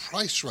decent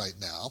price right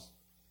now,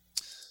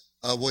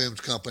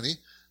 Williams Company.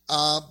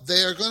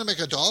 They are going to make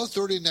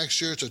 $1.30 next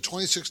year. It's a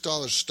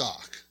 $26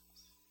 stock.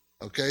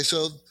 Okay,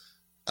 so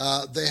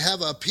they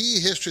have a PE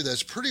history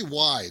that's pretty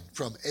wide,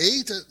 from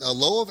a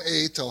low of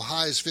 8 to a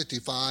high as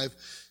 55.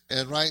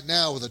 And right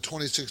now, with a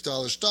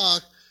 $26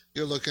 stock,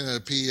 you're looking at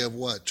a PE of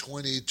what,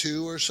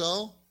 22 or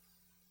so?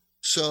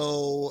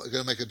 So they're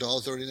going to make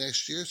 $1.30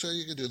 next year, so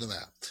you can do the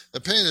math.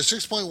 They're paying a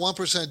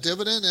 6.1%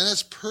 dividend, and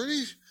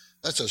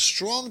that's a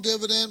strong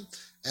dividend,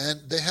 and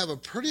they have a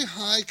pretty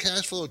high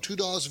cash flow of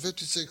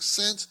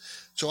 $2.56.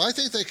 So I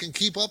think they can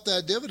keep up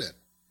that dividend.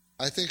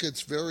 I think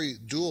it's very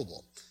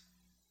doable.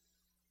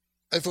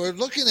 If we're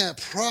looking at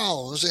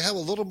problems, they have a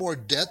little more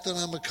debt than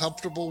I'm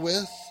comfortable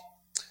with,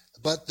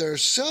 but their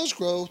sales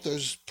growth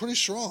is pretty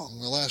strong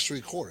in the last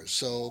 3 quarters.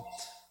 So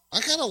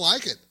I kind of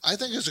like it. I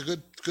think it's a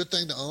good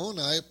thing to own.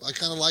 I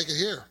kind of like it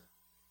here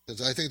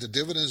because I think the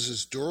dividends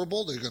is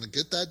durable. They're going to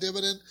get that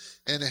dividend,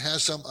 and it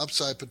has some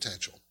upside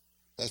potential.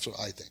 That's what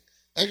I think.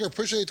 Edgar,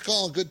 appreciate the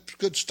call.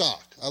 Good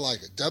stock. I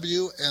like it.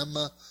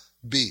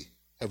 WMB,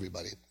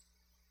 everybody.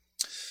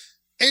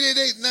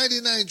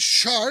 888-99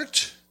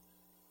 chart.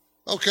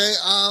 Okay,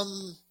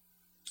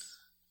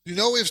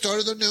 we've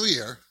started the new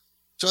year,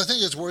 so I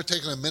think it's worth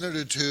taking a minute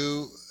or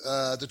two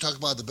to talk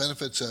about the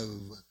benefits of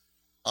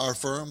our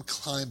firm,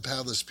 Klein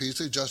Pavlis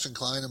Peasley. Justin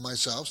Klein and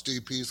myself,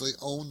 Steve Peasley,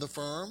 own the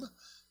firm.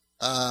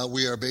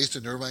 We are based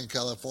in Irvine,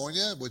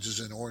 California, which is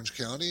in Orange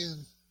County,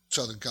 in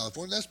Southern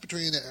California. That's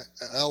between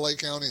LA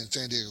County and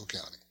San Diego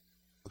County.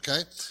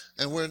 Okay,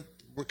 and we're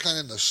kind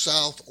of in the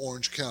South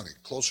Orange County,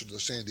 closer to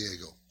San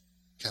Diego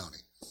County.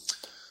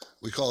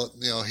 We call it,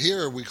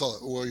 here we call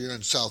it, well, you're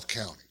in South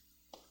County,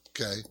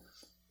 okay?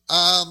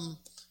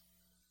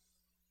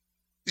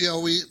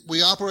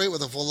 We operate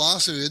with a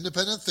philosophy of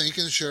independent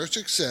thinking and shared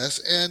success,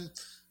 and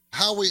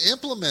how we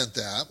implement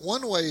that,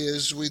 one way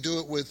is we do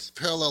it with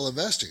parallel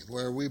investing,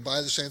 where we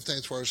buy the same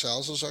things for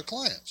ourselves as our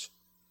clients.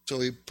 So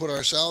we put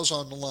ourselves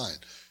on the line.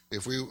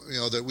 If we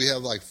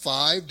have like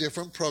 5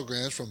 different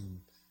programs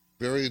from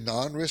very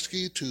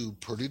non-risky to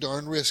pretty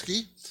darn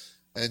risky,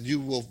 and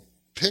you will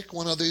pick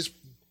one of these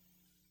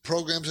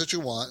programs that you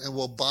want, and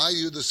we'll buy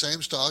you the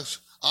same stocks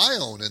I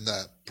own in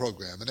that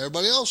program and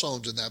everybody else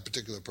owns in that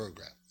particular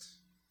program.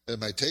 It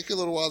might take you a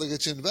little while to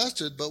get you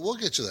invested, but we'll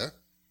get you there.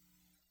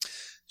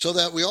 So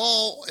that we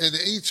all, in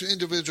each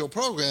individual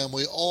program,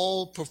 we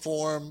all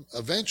perform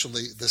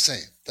eventually the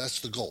same.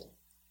 That's the goal.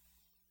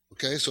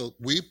 Okay, so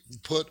we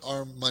put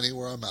our money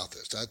where our mouth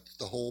is. That's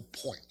the whole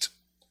point.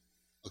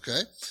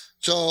 Okay,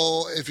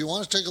 so if you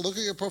want to take a look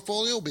at your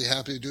portfolio, we'll be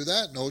happy to do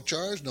that. No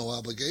charge, no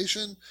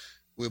obligation.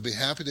 We'll be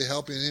happy to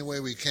help you in any way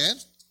we can.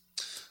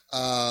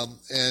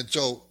 And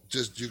so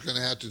you're going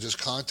to have to just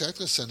contact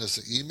us, send us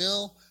an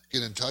email,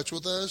 get in touch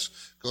with us,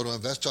 go to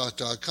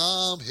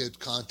investtalk.com, hit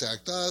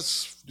contact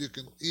us. You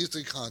can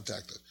easily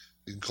contact us.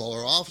 You can call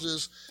our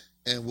offices,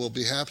 and we'll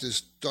be happy to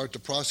start the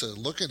process of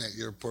looking at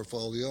your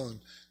portfolio and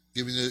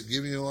giving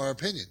you our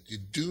opinion. You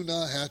do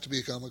not have to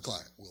become a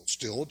client. We'll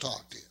still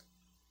talk to you.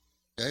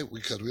 Okay?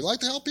 Because we like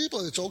to help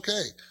people. It's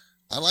okay.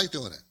 I like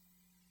doing it.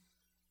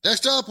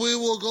 Next up, we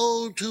will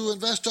go to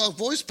InvestTalk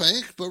Voice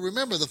Bank, but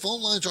remember, the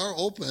phone lines are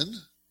open.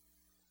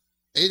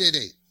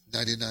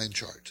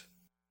 888-99-CHART.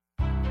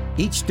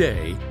 Each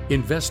day,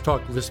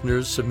 InvestTalk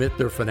listeners submit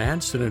their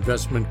finance and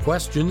investment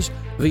questions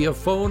via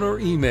phone or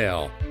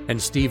email.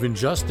 And Steve and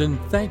Justin,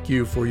 thank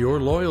you for your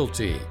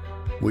loyalty.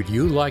 Would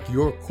you like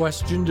your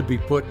question to be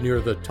put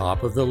near the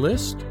top of the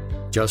list?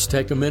 Just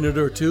take a minute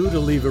or two to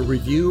leave a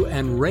review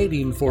and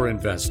rating for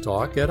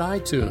InvestTalk at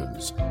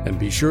iTunes. And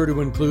be sure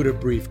to include a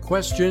brief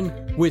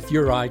question with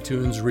your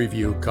iTunes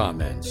review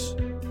comments.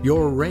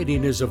 Your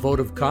rating is a vote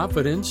of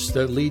confidence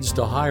that leads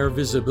to higher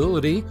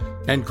visibility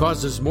and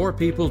causes more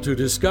people to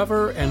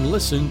discover and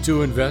listen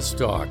to Invest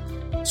Talk.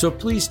 So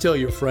please tell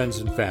your friends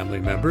and family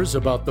members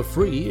about the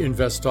free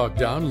Invest Talk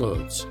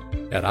downloads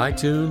at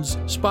iTunes,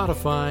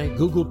 Spotify,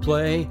 Google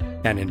Play,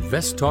 and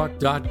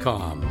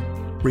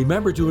investtalk.com.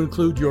 Remember to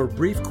include your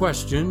brief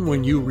question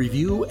when you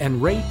review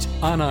and rate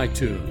on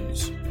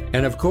iTunes.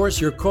 And of course,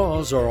 your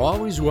calls are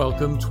always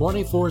welcome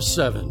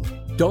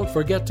 24/7. Don't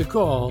forget to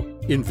call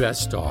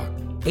Invest Talk.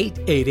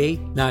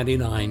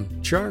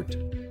 888-99-CHART.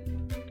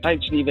 Hi,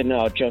 Stephen.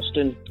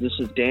 Justin, this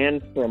is Dan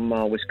from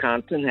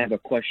Wisconsin. I have a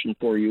question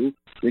for you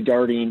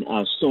regarding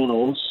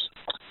Sonos.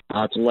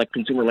 It's a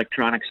consumer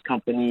electronics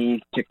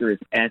company. Ticker is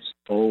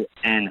SONO.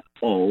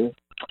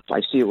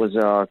 I see it was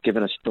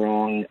given a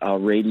strong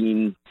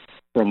rating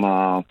from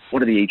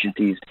one of the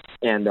agencies,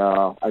 and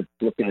I'm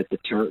looking at the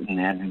chart,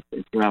 and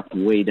it dropped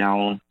way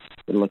down.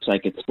 It looks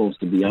like it's supposed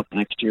to be up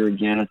next year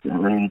again. The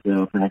earnings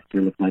for next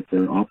year look like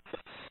they're up.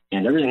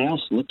 And everything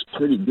else looks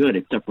pretty good,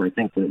 except for I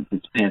think that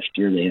this past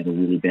year they had a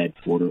really bad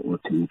quarter or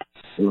two.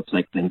 It looks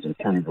like things are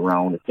turning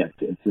around. It's on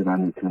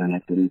the current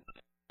equity.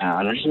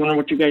 And I just wonder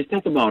what you guys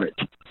think about it.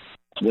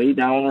 It's way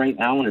down right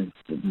now, and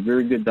it's a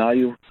very good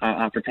value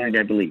opportunity,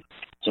 I believe.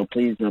 So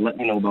please let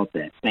me know about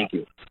that. Thank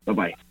you.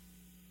 Bye-bye.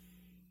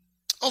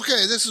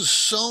 Okay, this is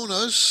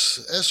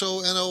Sonos,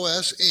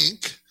 S-O-N-O-S,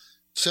 Inc.,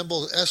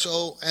 symbol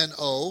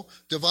S-O-N-O,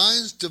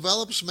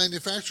 develops,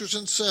 manufactures,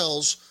 and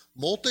sells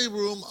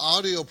multi-room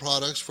audio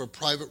products for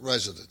private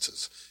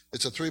residences.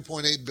 It's a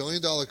 $3.8 billion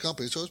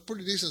company, so it's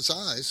pretty decent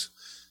size.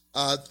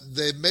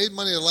 They've made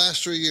money the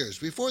last 3 years.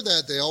 Before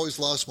that, they always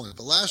lost money,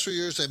 but last 3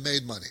 years they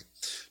made money.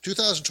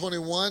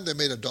 2021, they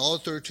made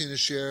 $1.13 a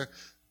share.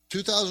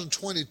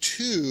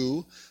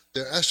 2022,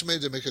 they're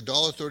estimated to make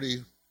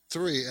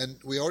 $1.33,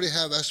 and we already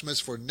have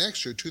estimates for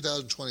next year,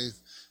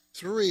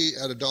 2023,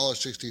 at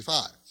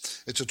 $1.65.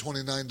 It's a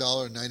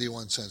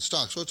 $29.91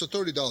 stock, so it's a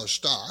 $30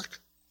 stock.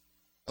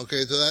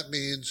 Okay, so that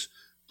means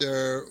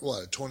they're,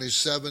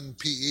 27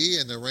 PE,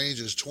 and the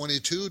range is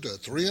 22 to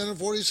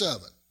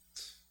 347.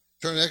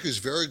 Return on equity is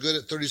very good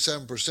at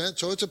 37%,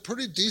 so it's a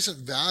pretty decent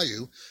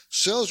value.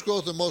 Sales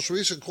growth in the most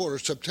recent quarter,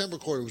 September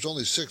quarter, was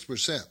only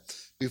 6%.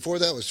 Before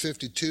that was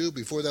 52,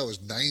 before that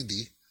was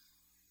 90.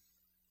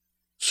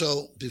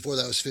 So before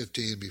that was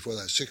 15, before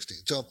that was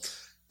 16. So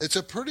it's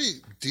a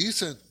pretty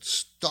decent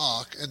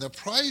stock, and the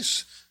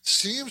price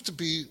seems to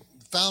be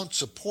found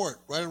support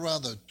right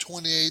around the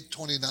 $28,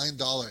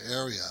 $29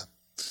 area.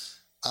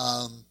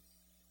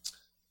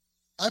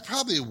 I'd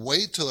probably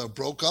wait till it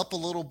broke up a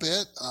little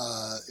bit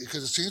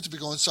because it seems to be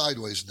going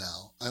sideways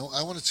now.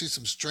 I want to see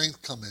some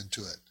strength come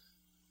into it.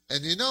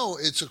 And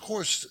it's of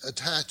course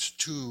attached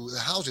to the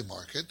housing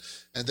market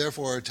and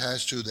therefore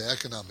attached to the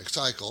economic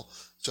cycle.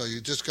 So you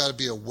just got to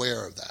be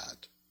aware of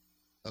that.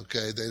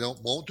 Okay, they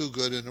won't do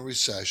good in a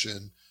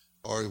recession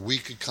or a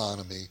weak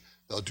economy.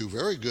 They'll do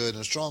very good in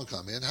a strong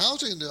economy. And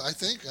housing, I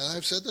think, and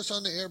I've said this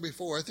on the air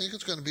before, I think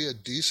it's going to be a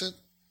decent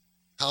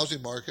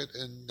housing market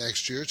in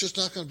next year. It's just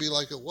not going to be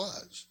like it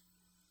was.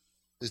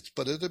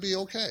 But it'll be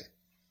okay.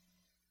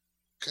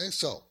 Okay,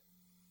 so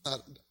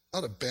not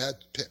a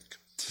bad pick.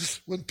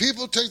 When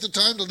people take the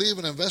time to leave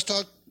an Invest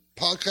Talk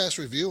podcast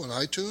review on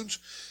iTunes,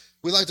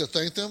 we'd like to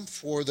thank them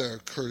for their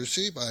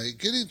courtesy by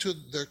getting to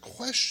their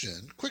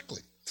question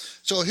quickly.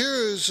 So here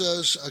is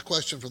a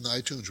question from the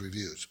iTunes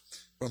reviews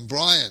from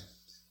Brian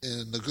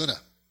in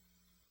Laguna.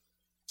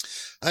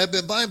 I have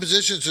been buying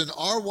positions in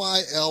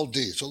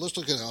RYLD. So let's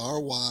look at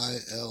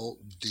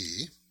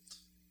RYLD.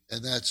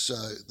 And that's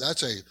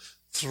a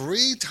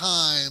 3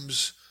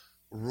 times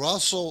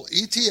Russell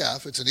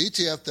ETF. It's an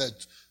ETF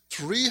that's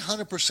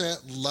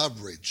 300%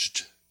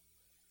 leveraged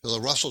to the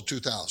Russell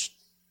 2000.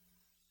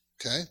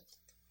 Okay?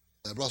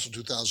 That Russell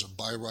 2000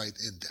 buy right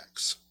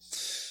index.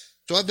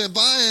 So I've been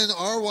buying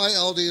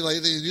RYLD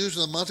lately and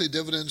using the monthly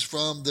dividends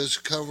from this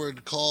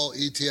covered call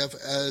ETF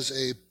as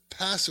a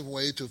passive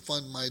way to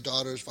fund my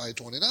daughter's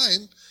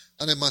 529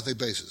 on a monthly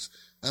basis.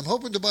 I'm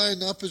hoping to buy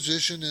enough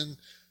position in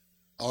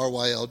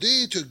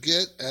RYLD to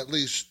get at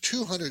least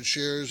 200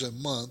 shares a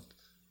month,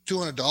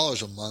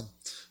 $200 a month,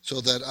 so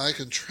that I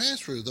can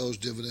transfer those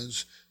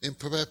dividends in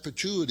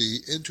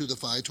perpetuity into the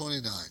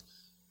 529.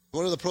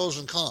 What are the pros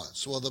and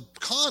cons? Well, the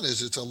con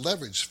is it's a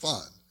leveraged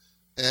fund.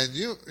 And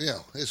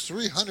it's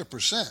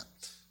 300%.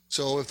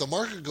 So if the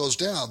market goes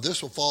down,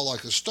 this will fall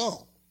like a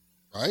stone,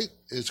 right?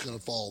 It's going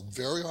to fall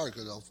very hard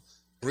because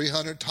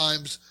 300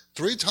 times,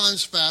 3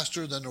 times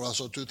faster than the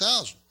Russell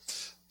 2000.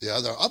 The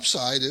other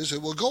upside is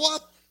it will go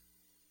up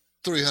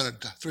three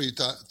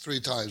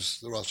times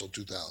the Russell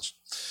 2000.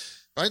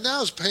 Right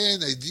now it's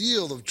paying a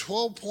yield of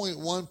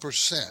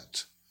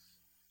 12.1%.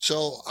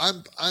 So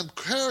I'm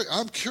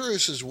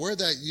curious as where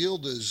that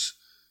yield is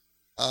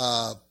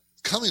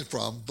coming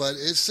from, but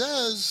it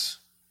says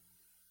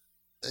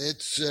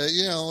it's I'm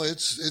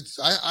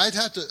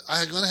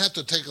going to have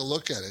to take a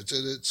look at it.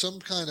 It's some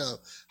kind of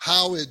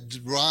how it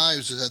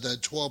derives at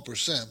that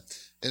 12%,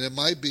 and it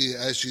might be,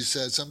 as she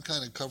said, some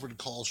kind of covered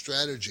call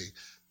strategy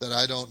that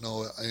I don't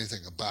know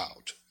anything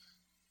about.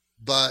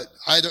 but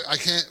I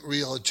can't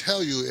really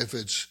tell you if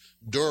it's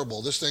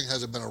durable. This thing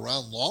hasn't been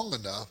around long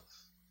enough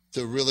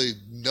to really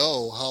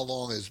know how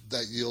long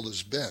that yield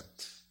has been.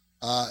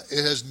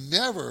 It has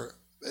never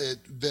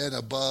been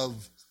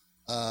above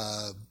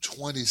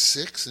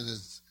 26, and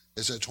it's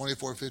at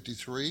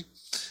 24.53,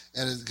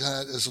 and it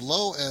got as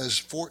low as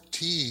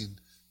 14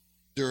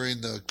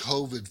 during the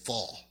COVID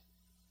fall.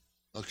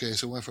 Okay,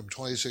 so it went from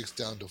 26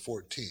 down to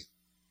 14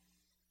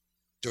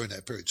 during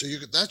that period. So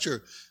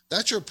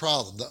that's your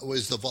problem. That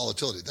was the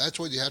volatility. That's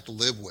what you have to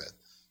live with.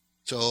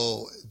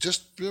 So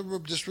just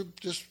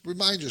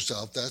remind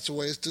yourself that's the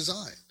way it's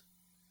designed.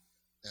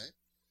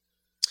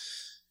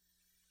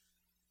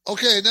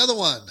 Okay, another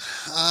one.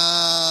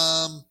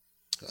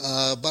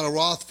 About a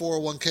Roth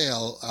 401k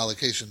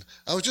allocation.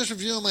 I was just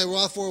reviewing my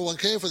Roth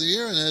 401k for the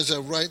year, and as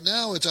of right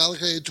now, it's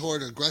allocated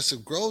toward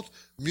aggressive growth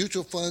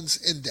mutual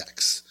funds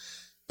index.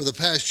 For the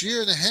past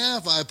year and a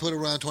half, I put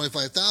around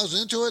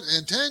 $25,000 into it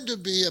and tend to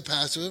be a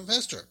passive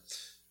investor.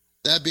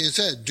 That being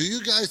said, do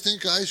you guys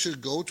think I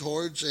should go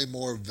towards a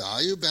more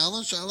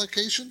value-balanced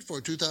allocation for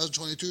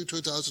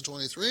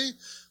 2022-2023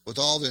 with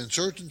all the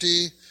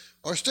uncertainty,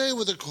 or stay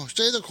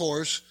the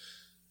course?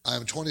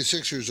 I'm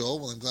 26 years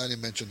old. Well, I'm glad you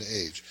mentioned the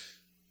age.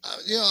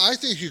 I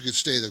think you could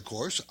stay the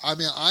course. I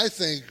mean, I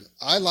think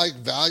I like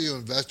value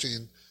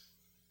investing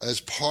as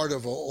part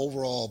of an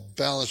overall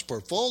balanced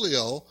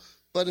portfolio.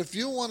 But if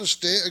you want to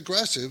stay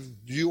aggressive,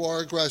 you are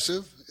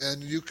aggressive,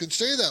 and you can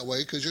stay that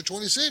way because you're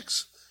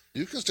 26.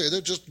 You can stay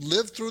there. Just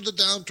live through the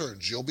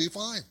downturns. You'll be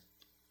fine.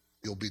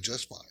 You'll be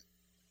just fine.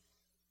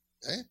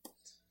 Okay?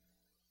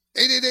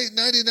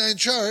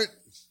 888-99-CHART.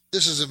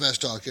 This is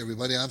Invest Talk,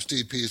 everybody. I'm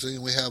Steve Peasley,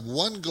 and we have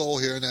one goal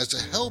here, and that's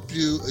to help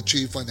you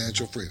achieve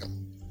financial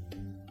freedom.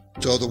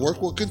 So the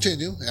work will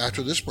continue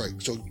after this break.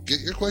 So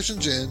get your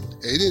questions in,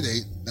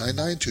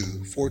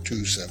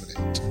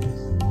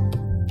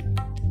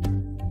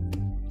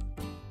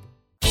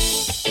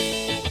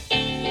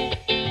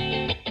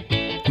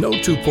 888-992-4278. No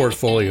two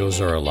portfolios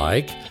are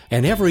alike,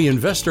 and every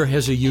investor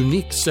has a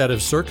unique set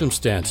of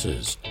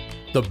circumstances.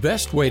 The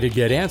best way to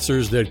get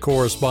answers that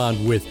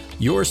correspond with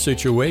your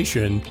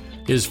situation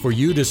is for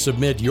you to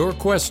submit your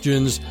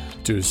questions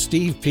to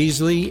Steve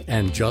Peasley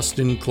and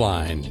Justin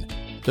Klein.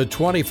 The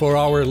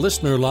 24-hour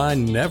listener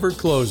line never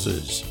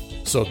closes,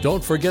 so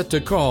don't forget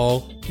to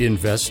call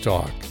Invest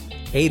Talk.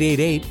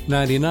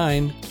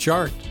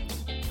 888-99-CHART.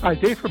 Hi,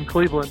 Dave from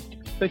Cleveland.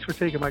 Thanks for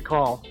taking my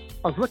call.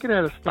 I was looking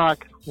at a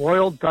stock,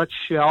 Royal Dutch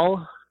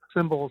Shell,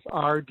 symbols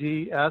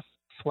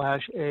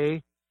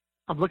RDS/A.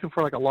 I'm looking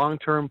for like a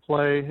long-term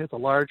play. It's a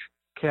large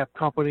cap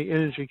company,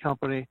 energy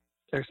company.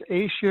 There's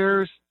A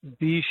shares,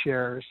 B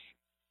shares.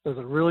 Does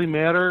it really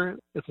matter?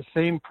 It's the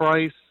same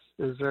price.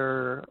 Is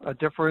there a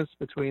difference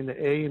between the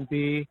A and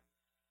B?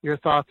 Your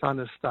thoughts on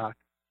this stock?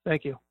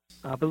 Thank you.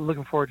 I've been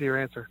looking forward to your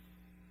answer.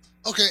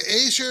 Okay,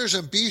 A shares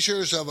and B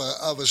shares of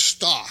a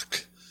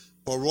stock.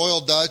 For Royal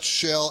Dutch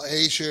Shell,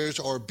 A shares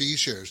or B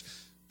shares.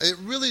 It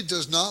really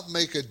does not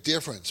make a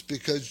difference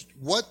because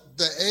what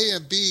the A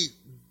and B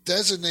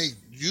designate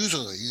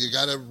usually, you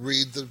got to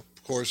read, of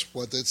course,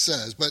 what it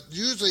says, but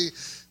usually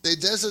they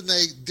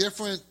designate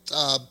different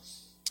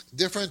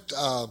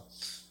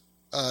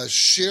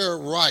share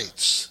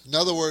rights. In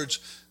other words,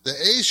 the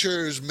A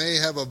shares may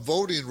have a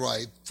voting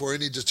right for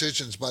any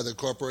decisions by the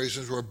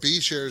corporations where B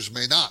shares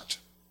may not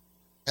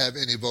have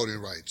any voting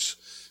rights.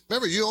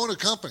 Remember, you own a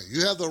company.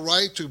 You have the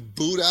right to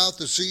boot out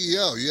the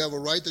CEO. You have a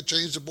right to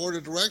change the board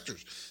of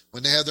directors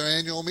when they have their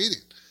annual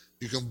meeting.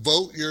 You can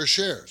vote your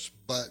shares.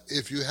 But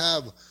if you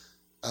have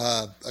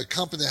a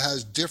company that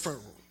has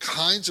different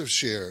kinds of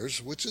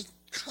shares, which is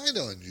kind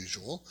of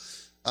unusual,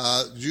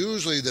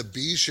 usually the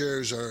B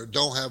shares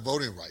don't have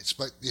voting rights.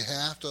 But you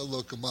have to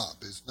look them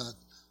up. It's not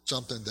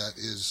something that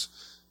is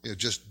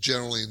just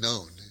generally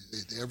known.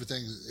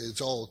 Everything,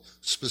 it's all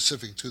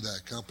specific to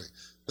that company.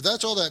 But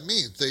that's all that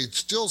means. They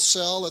still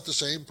sell at the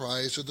same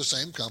price or the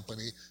same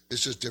company.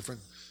 It's just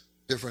different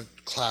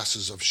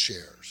classes of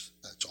shares.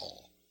 That's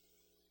all.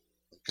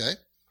 Okay?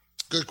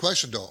 Good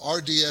question, though.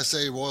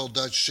 RDSA, Royal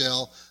Dutch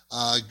Shell.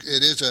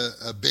 It is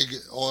a big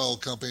oil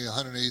company,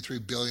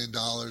 $183 billion,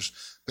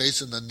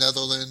 based in the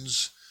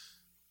Netherlands.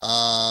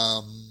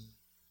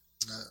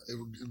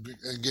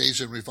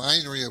 Engaged in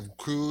refinery of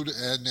crude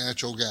and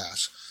natural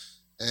gas.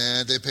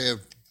 And they pay a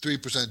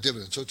 3%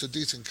 dividend. So it's a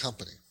decent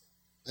company.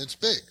 It's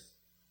big.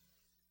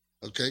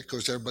 Okay, of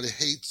course, everybody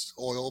hates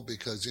oil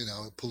because, it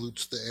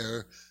pollutes the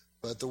air,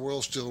 but the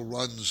world still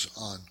runs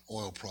on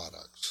oil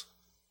products,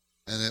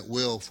 and it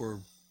will for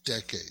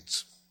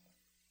decades.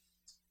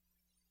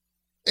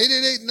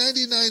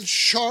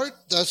 888-99-CHART,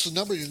 that's the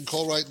number you can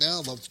call right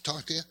now. I'd love to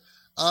talk to you.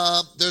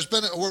 There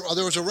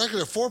was a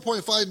record of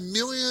 4.5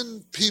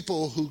 million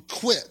people who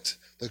quit.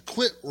 The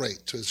quit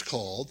rate is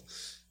called,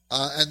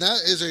 and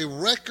that is a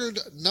record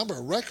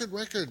number, record.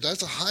 That's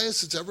the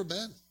highest it's ever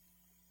been.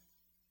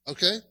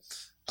 Okay?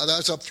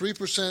 That's up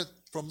 3%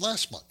 from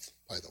last month,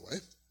 by the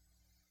way.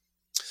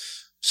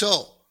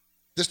 So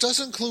this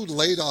doesn't include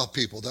laid off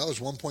people. That was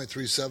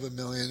 1.37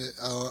 million,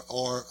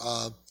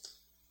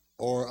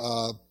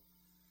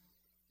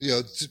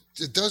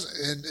 it does,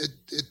 and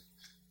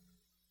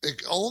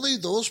it only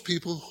those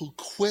people who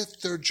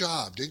quit their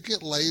job, didn't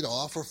get laid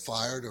off or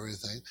fired or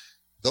anything.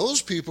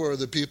 Those people are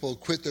the people who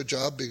quit their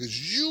job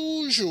because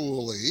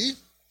usually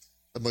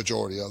the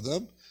majority of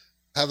them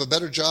have a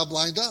better job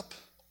lined up,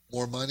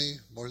 more money,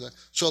 more that.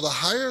 So the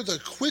higher the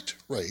quit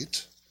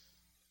rate,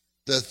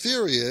 the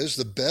theory is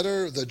the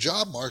better the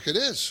job market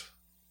is.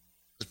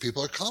 Because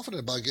people are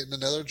confident about getting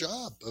another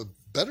job, a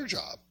better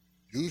job,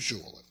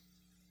 usually.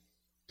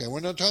 Okay, we're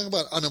not talking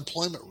about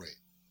unemployment rate.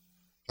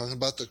 We're talking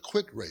about the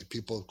quit rate,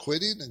 people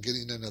quitting and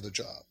getting another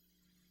job.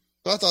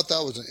 So I thought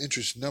that was an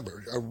interesting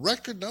number. A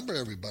record number,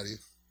 everybody.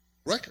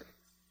 Record.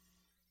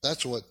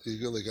 That's what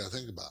you really got to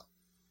think about.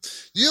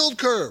 Yield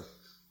curve.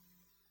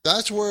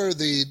 That's where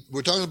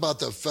we're talking about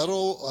the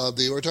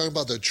we're talking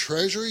about the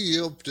Treasury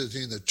yield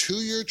between the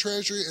 2-year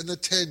Treasury and the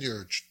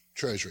 10-year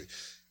Treasury.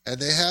 And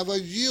they have a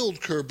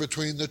yield curve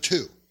between the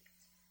two.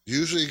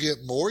 Usually you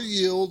get more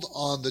yield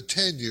on the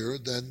 10-year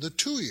than the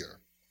 2-year.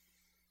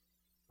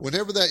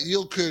 Whenever that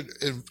yield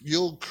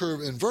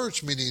curve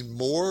inverts, meaning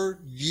more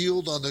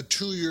yield on the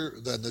 2-year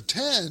than the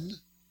 10,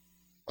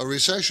 a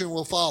recession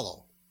will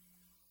follow.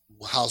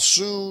 How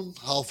soon,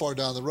 how far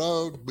down the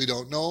road, we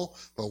don't know.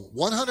 But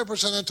 100% of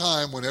the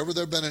time, whenever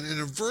there's been an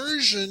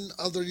inversion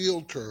of the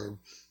yield curve,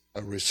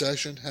 a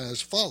recession has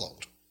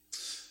followed.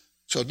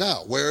 So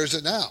now, where is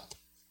it now?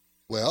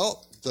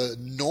 Well, the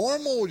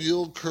normal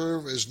yield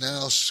curve is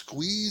now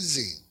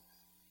squeezing.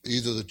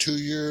 Either the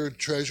 2-year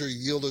Treasury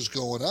yield is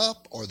going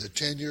up or the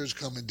 10-year is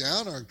coming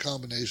down or a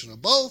combination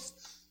of both.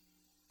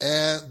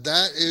 And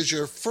that is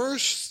your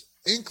first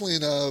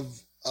inkling of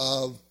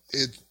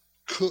it.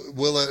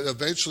 Will it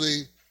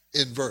eventually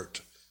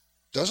invert?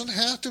 Doesn't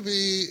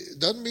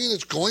mean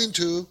it's going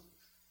to.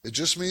 It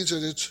just means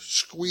that it's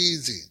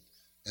squeezing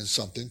and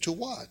something to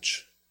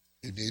watch.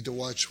 You need to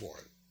watch for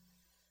it.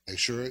 Make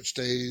sure it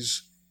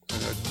stays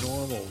in a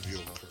normal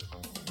yield curve.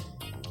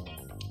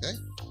 Okay?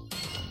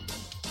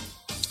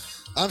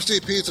 I'm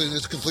Steve Peasley, and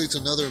this completes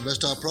another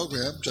InvestTalk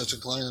program.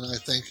 Justin Klein and I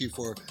thank you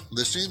for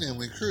listening, and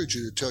we encourage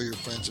you to tell your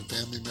friends and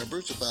family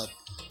members about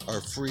our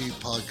free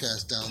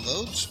podcast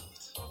downloads.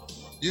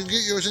 You can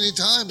get yours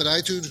anytime at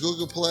iTunes,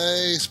 Google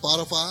Play,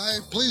 Spotify.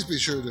 Please be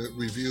sure to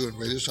review and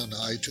rate us on the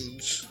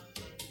iTunes.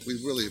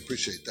 We really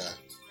appreciate that.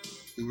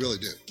 We really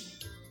do.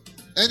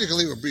 And you can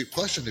leave a brief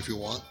question if you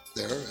want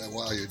there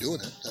while you're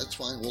doing it. That's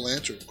fine. We'll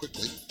answer it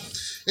quickly.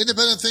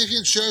 Independent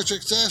thinking, share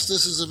success.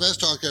 This is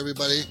InvestTalk,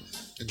 everybody.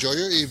 Enjoy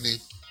your evening.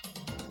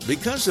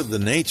 Because of the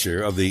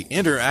nature of the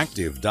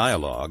interactive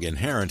dialogue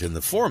inherent in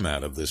the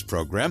format of this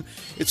program,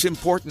 it's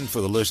important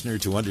for the listener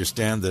to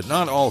understand that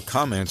not all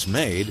comments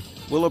made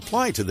will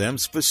apply to them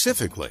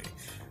specifically.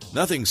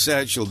 Nothing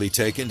said shall be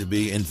taken to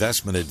be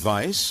investment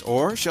advice,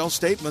 or shall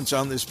statements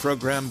on this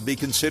program be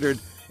considered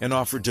an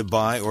offer to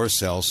buy or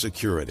sell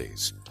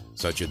securities.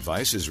 Such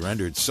advice is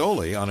rendered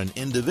solely on an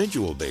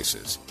individual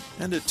basis,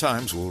 and at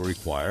times will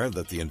require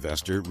that the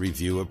investor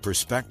review a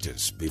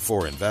prospectus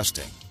before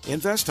investing.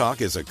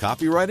 InvestTalk is a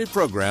copyrighted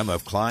program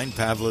of Klein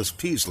Pavlis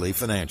Peasley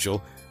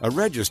Financial, a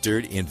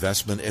registered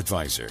investment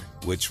advisor,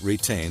 which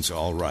retains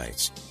all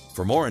rights.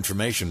 For more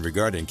information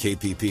regarding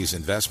KPP's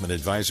investment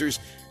advisors,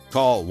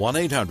 call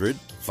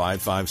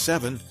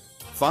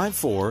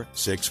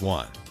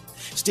 1-800-557-5461.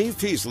 Steve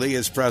Peasley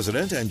is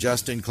President and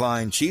Justin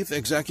Klein Chief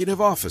Executive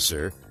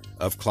Officer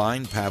of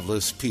Klein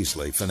Pavlis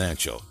Peasley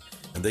Financial.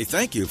 And they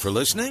thank you for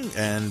listening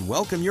and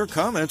welcome your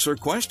comments or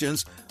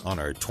questions on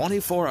our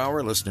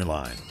 24-hour listener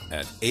line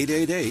at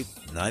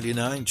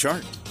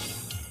 888-99-CHART.